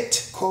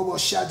hit Kaaba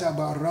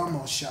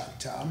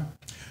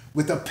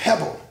with a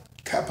pebble,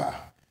 Kapa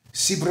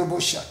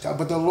Sibraboshata.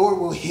 But the Lord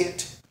will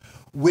hit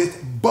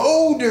with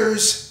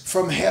boulders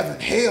from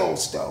heaven,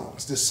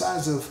 hailstones, the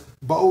size of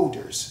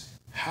boulders.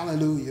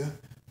 Hallelujah.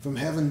 From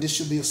heaven, this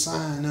shall be a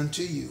sign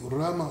unto you.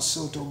 Rama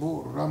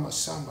Sotobo, Rama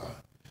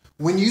Samba.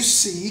 When you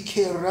see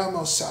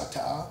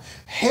Keramosata,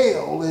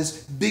 hail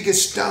as big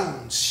as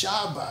stones,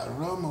 Shaba,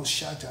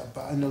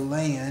 Ramoshataba, in the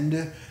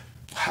land,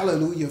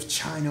 hallelujah, of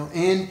China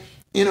and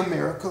in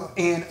America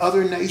and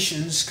other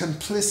nations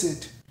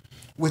complicit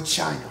with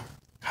China.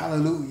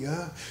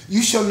 Hallelujah.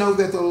 You shall know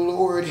that the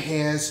Lord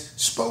has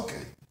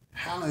spoken.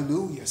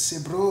 Hallelujah.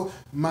 For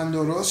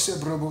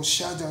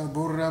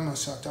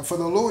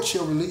the Lord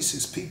shall release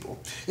his people.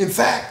 In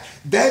fact,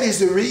 that is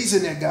the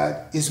reason that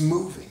God is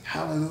moving.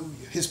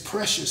 Hallelujah. His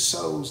precious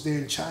souls there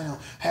in China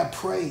have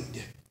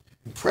prayed.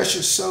 And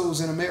precious souls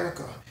in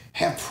America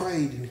have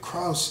prayed. And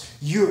across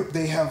Europe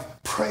they have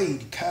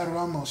prayed.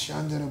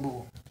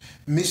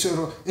 And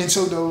so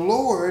the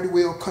Lord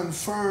will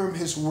confirm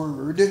his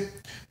word.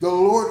 The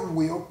Lord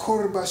will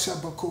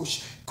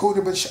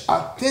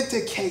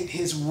authenticate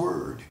his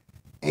word.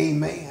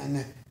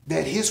 Amen.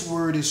 That his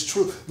word is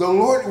true. The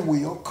Lord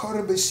will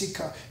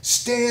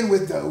stand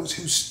with those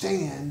who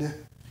stand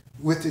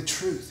with the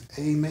truth.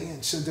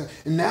 Amen. So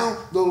now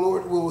the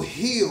Lord will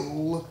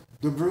heal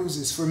the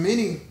bruises. For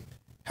many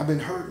have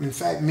been hurt. In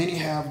fact, many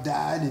have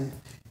died and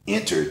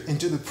entered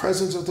into the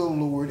presence of the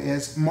Lord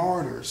as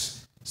martyrs.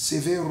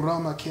 And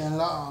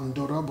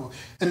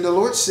the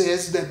Lord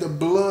says that the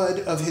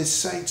blood of his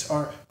saints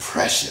are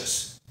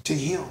precious to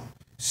him.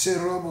 And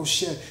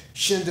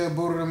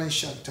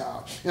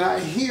I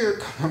hear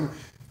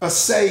a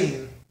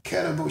saying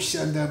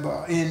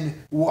in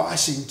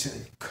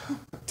Washington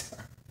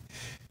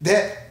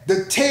that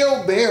the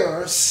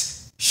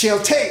talebearers shall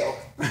tell.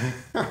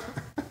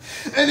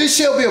 And it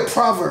shall be a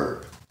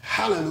proverb.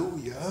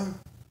 Hallelujah.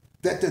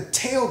 That the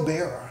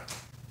talebearer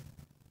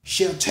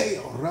shall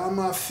tell.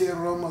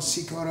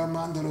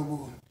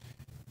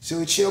 So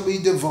it shall be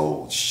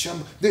divulged.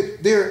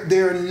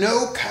 There are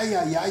no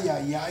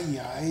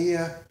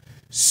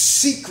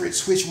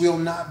secrets which will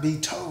not be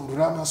told.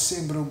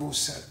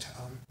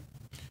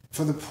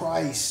 For the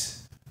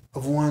price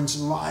of one's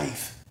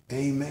life,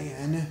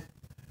 Amen.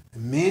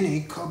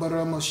 Many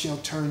kabarama shall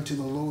turn to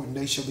the Lord, and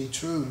they shall be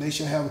true, and they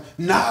shall have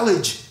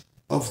knowledge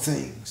of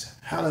things.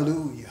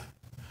 Hallelujah.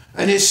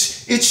 And it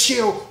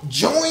shall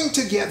join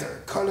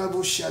together.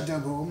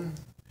 Kalabushadabum.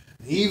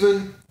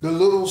 Even the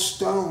little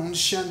stones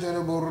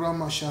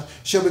shandaraboramasha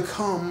shall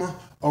become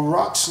a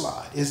rock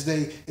slide as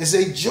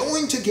they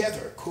join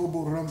together.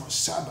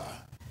 Koboramasaba.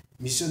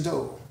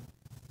 Misando.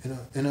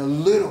 In a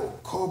little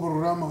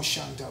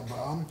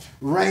koboramashandaba,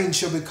 rain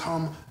shall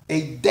become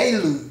a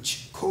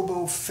deluge.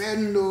 Kobo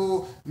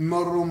fendo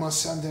maruma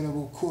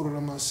sandarabo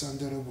kurama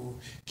sandarabo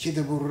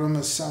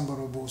kidaburama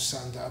sambarabo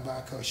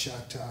sandabaka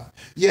shata.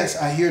 Yes,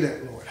 I hear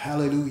that, Lord.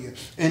 Hallelujah.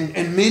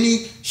 And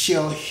many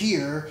shall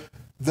hear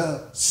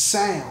the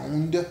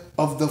sound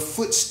of the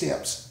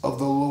footsteps of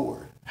the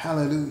Lord.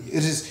 Hallelujah.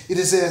 It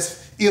is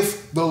as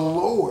if the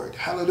Lord,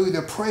 hallelujah,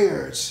 the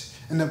prayers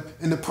and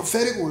the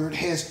prophetic word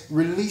has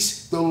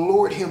released the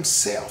Lord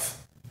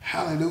himself.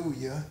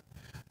 Hallelujah.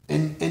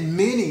 And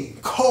many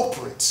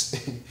culprits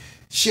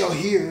shall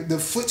hear the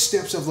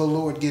footsteps of the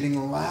Lord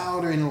getting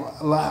louder and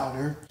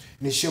louder,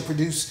 and it shall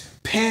produce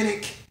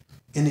panic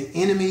in the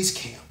enemy's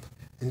camp,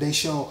 and they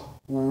shall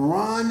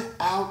run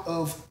out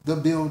of the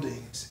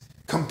buildings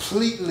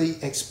completely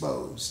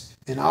exposed,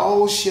 and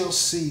all shall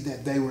see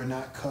that they were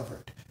not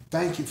covered.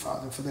 Thank you,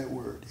 Father, for that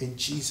word. In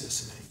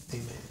Jesus'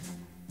 name,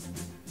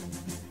 amen.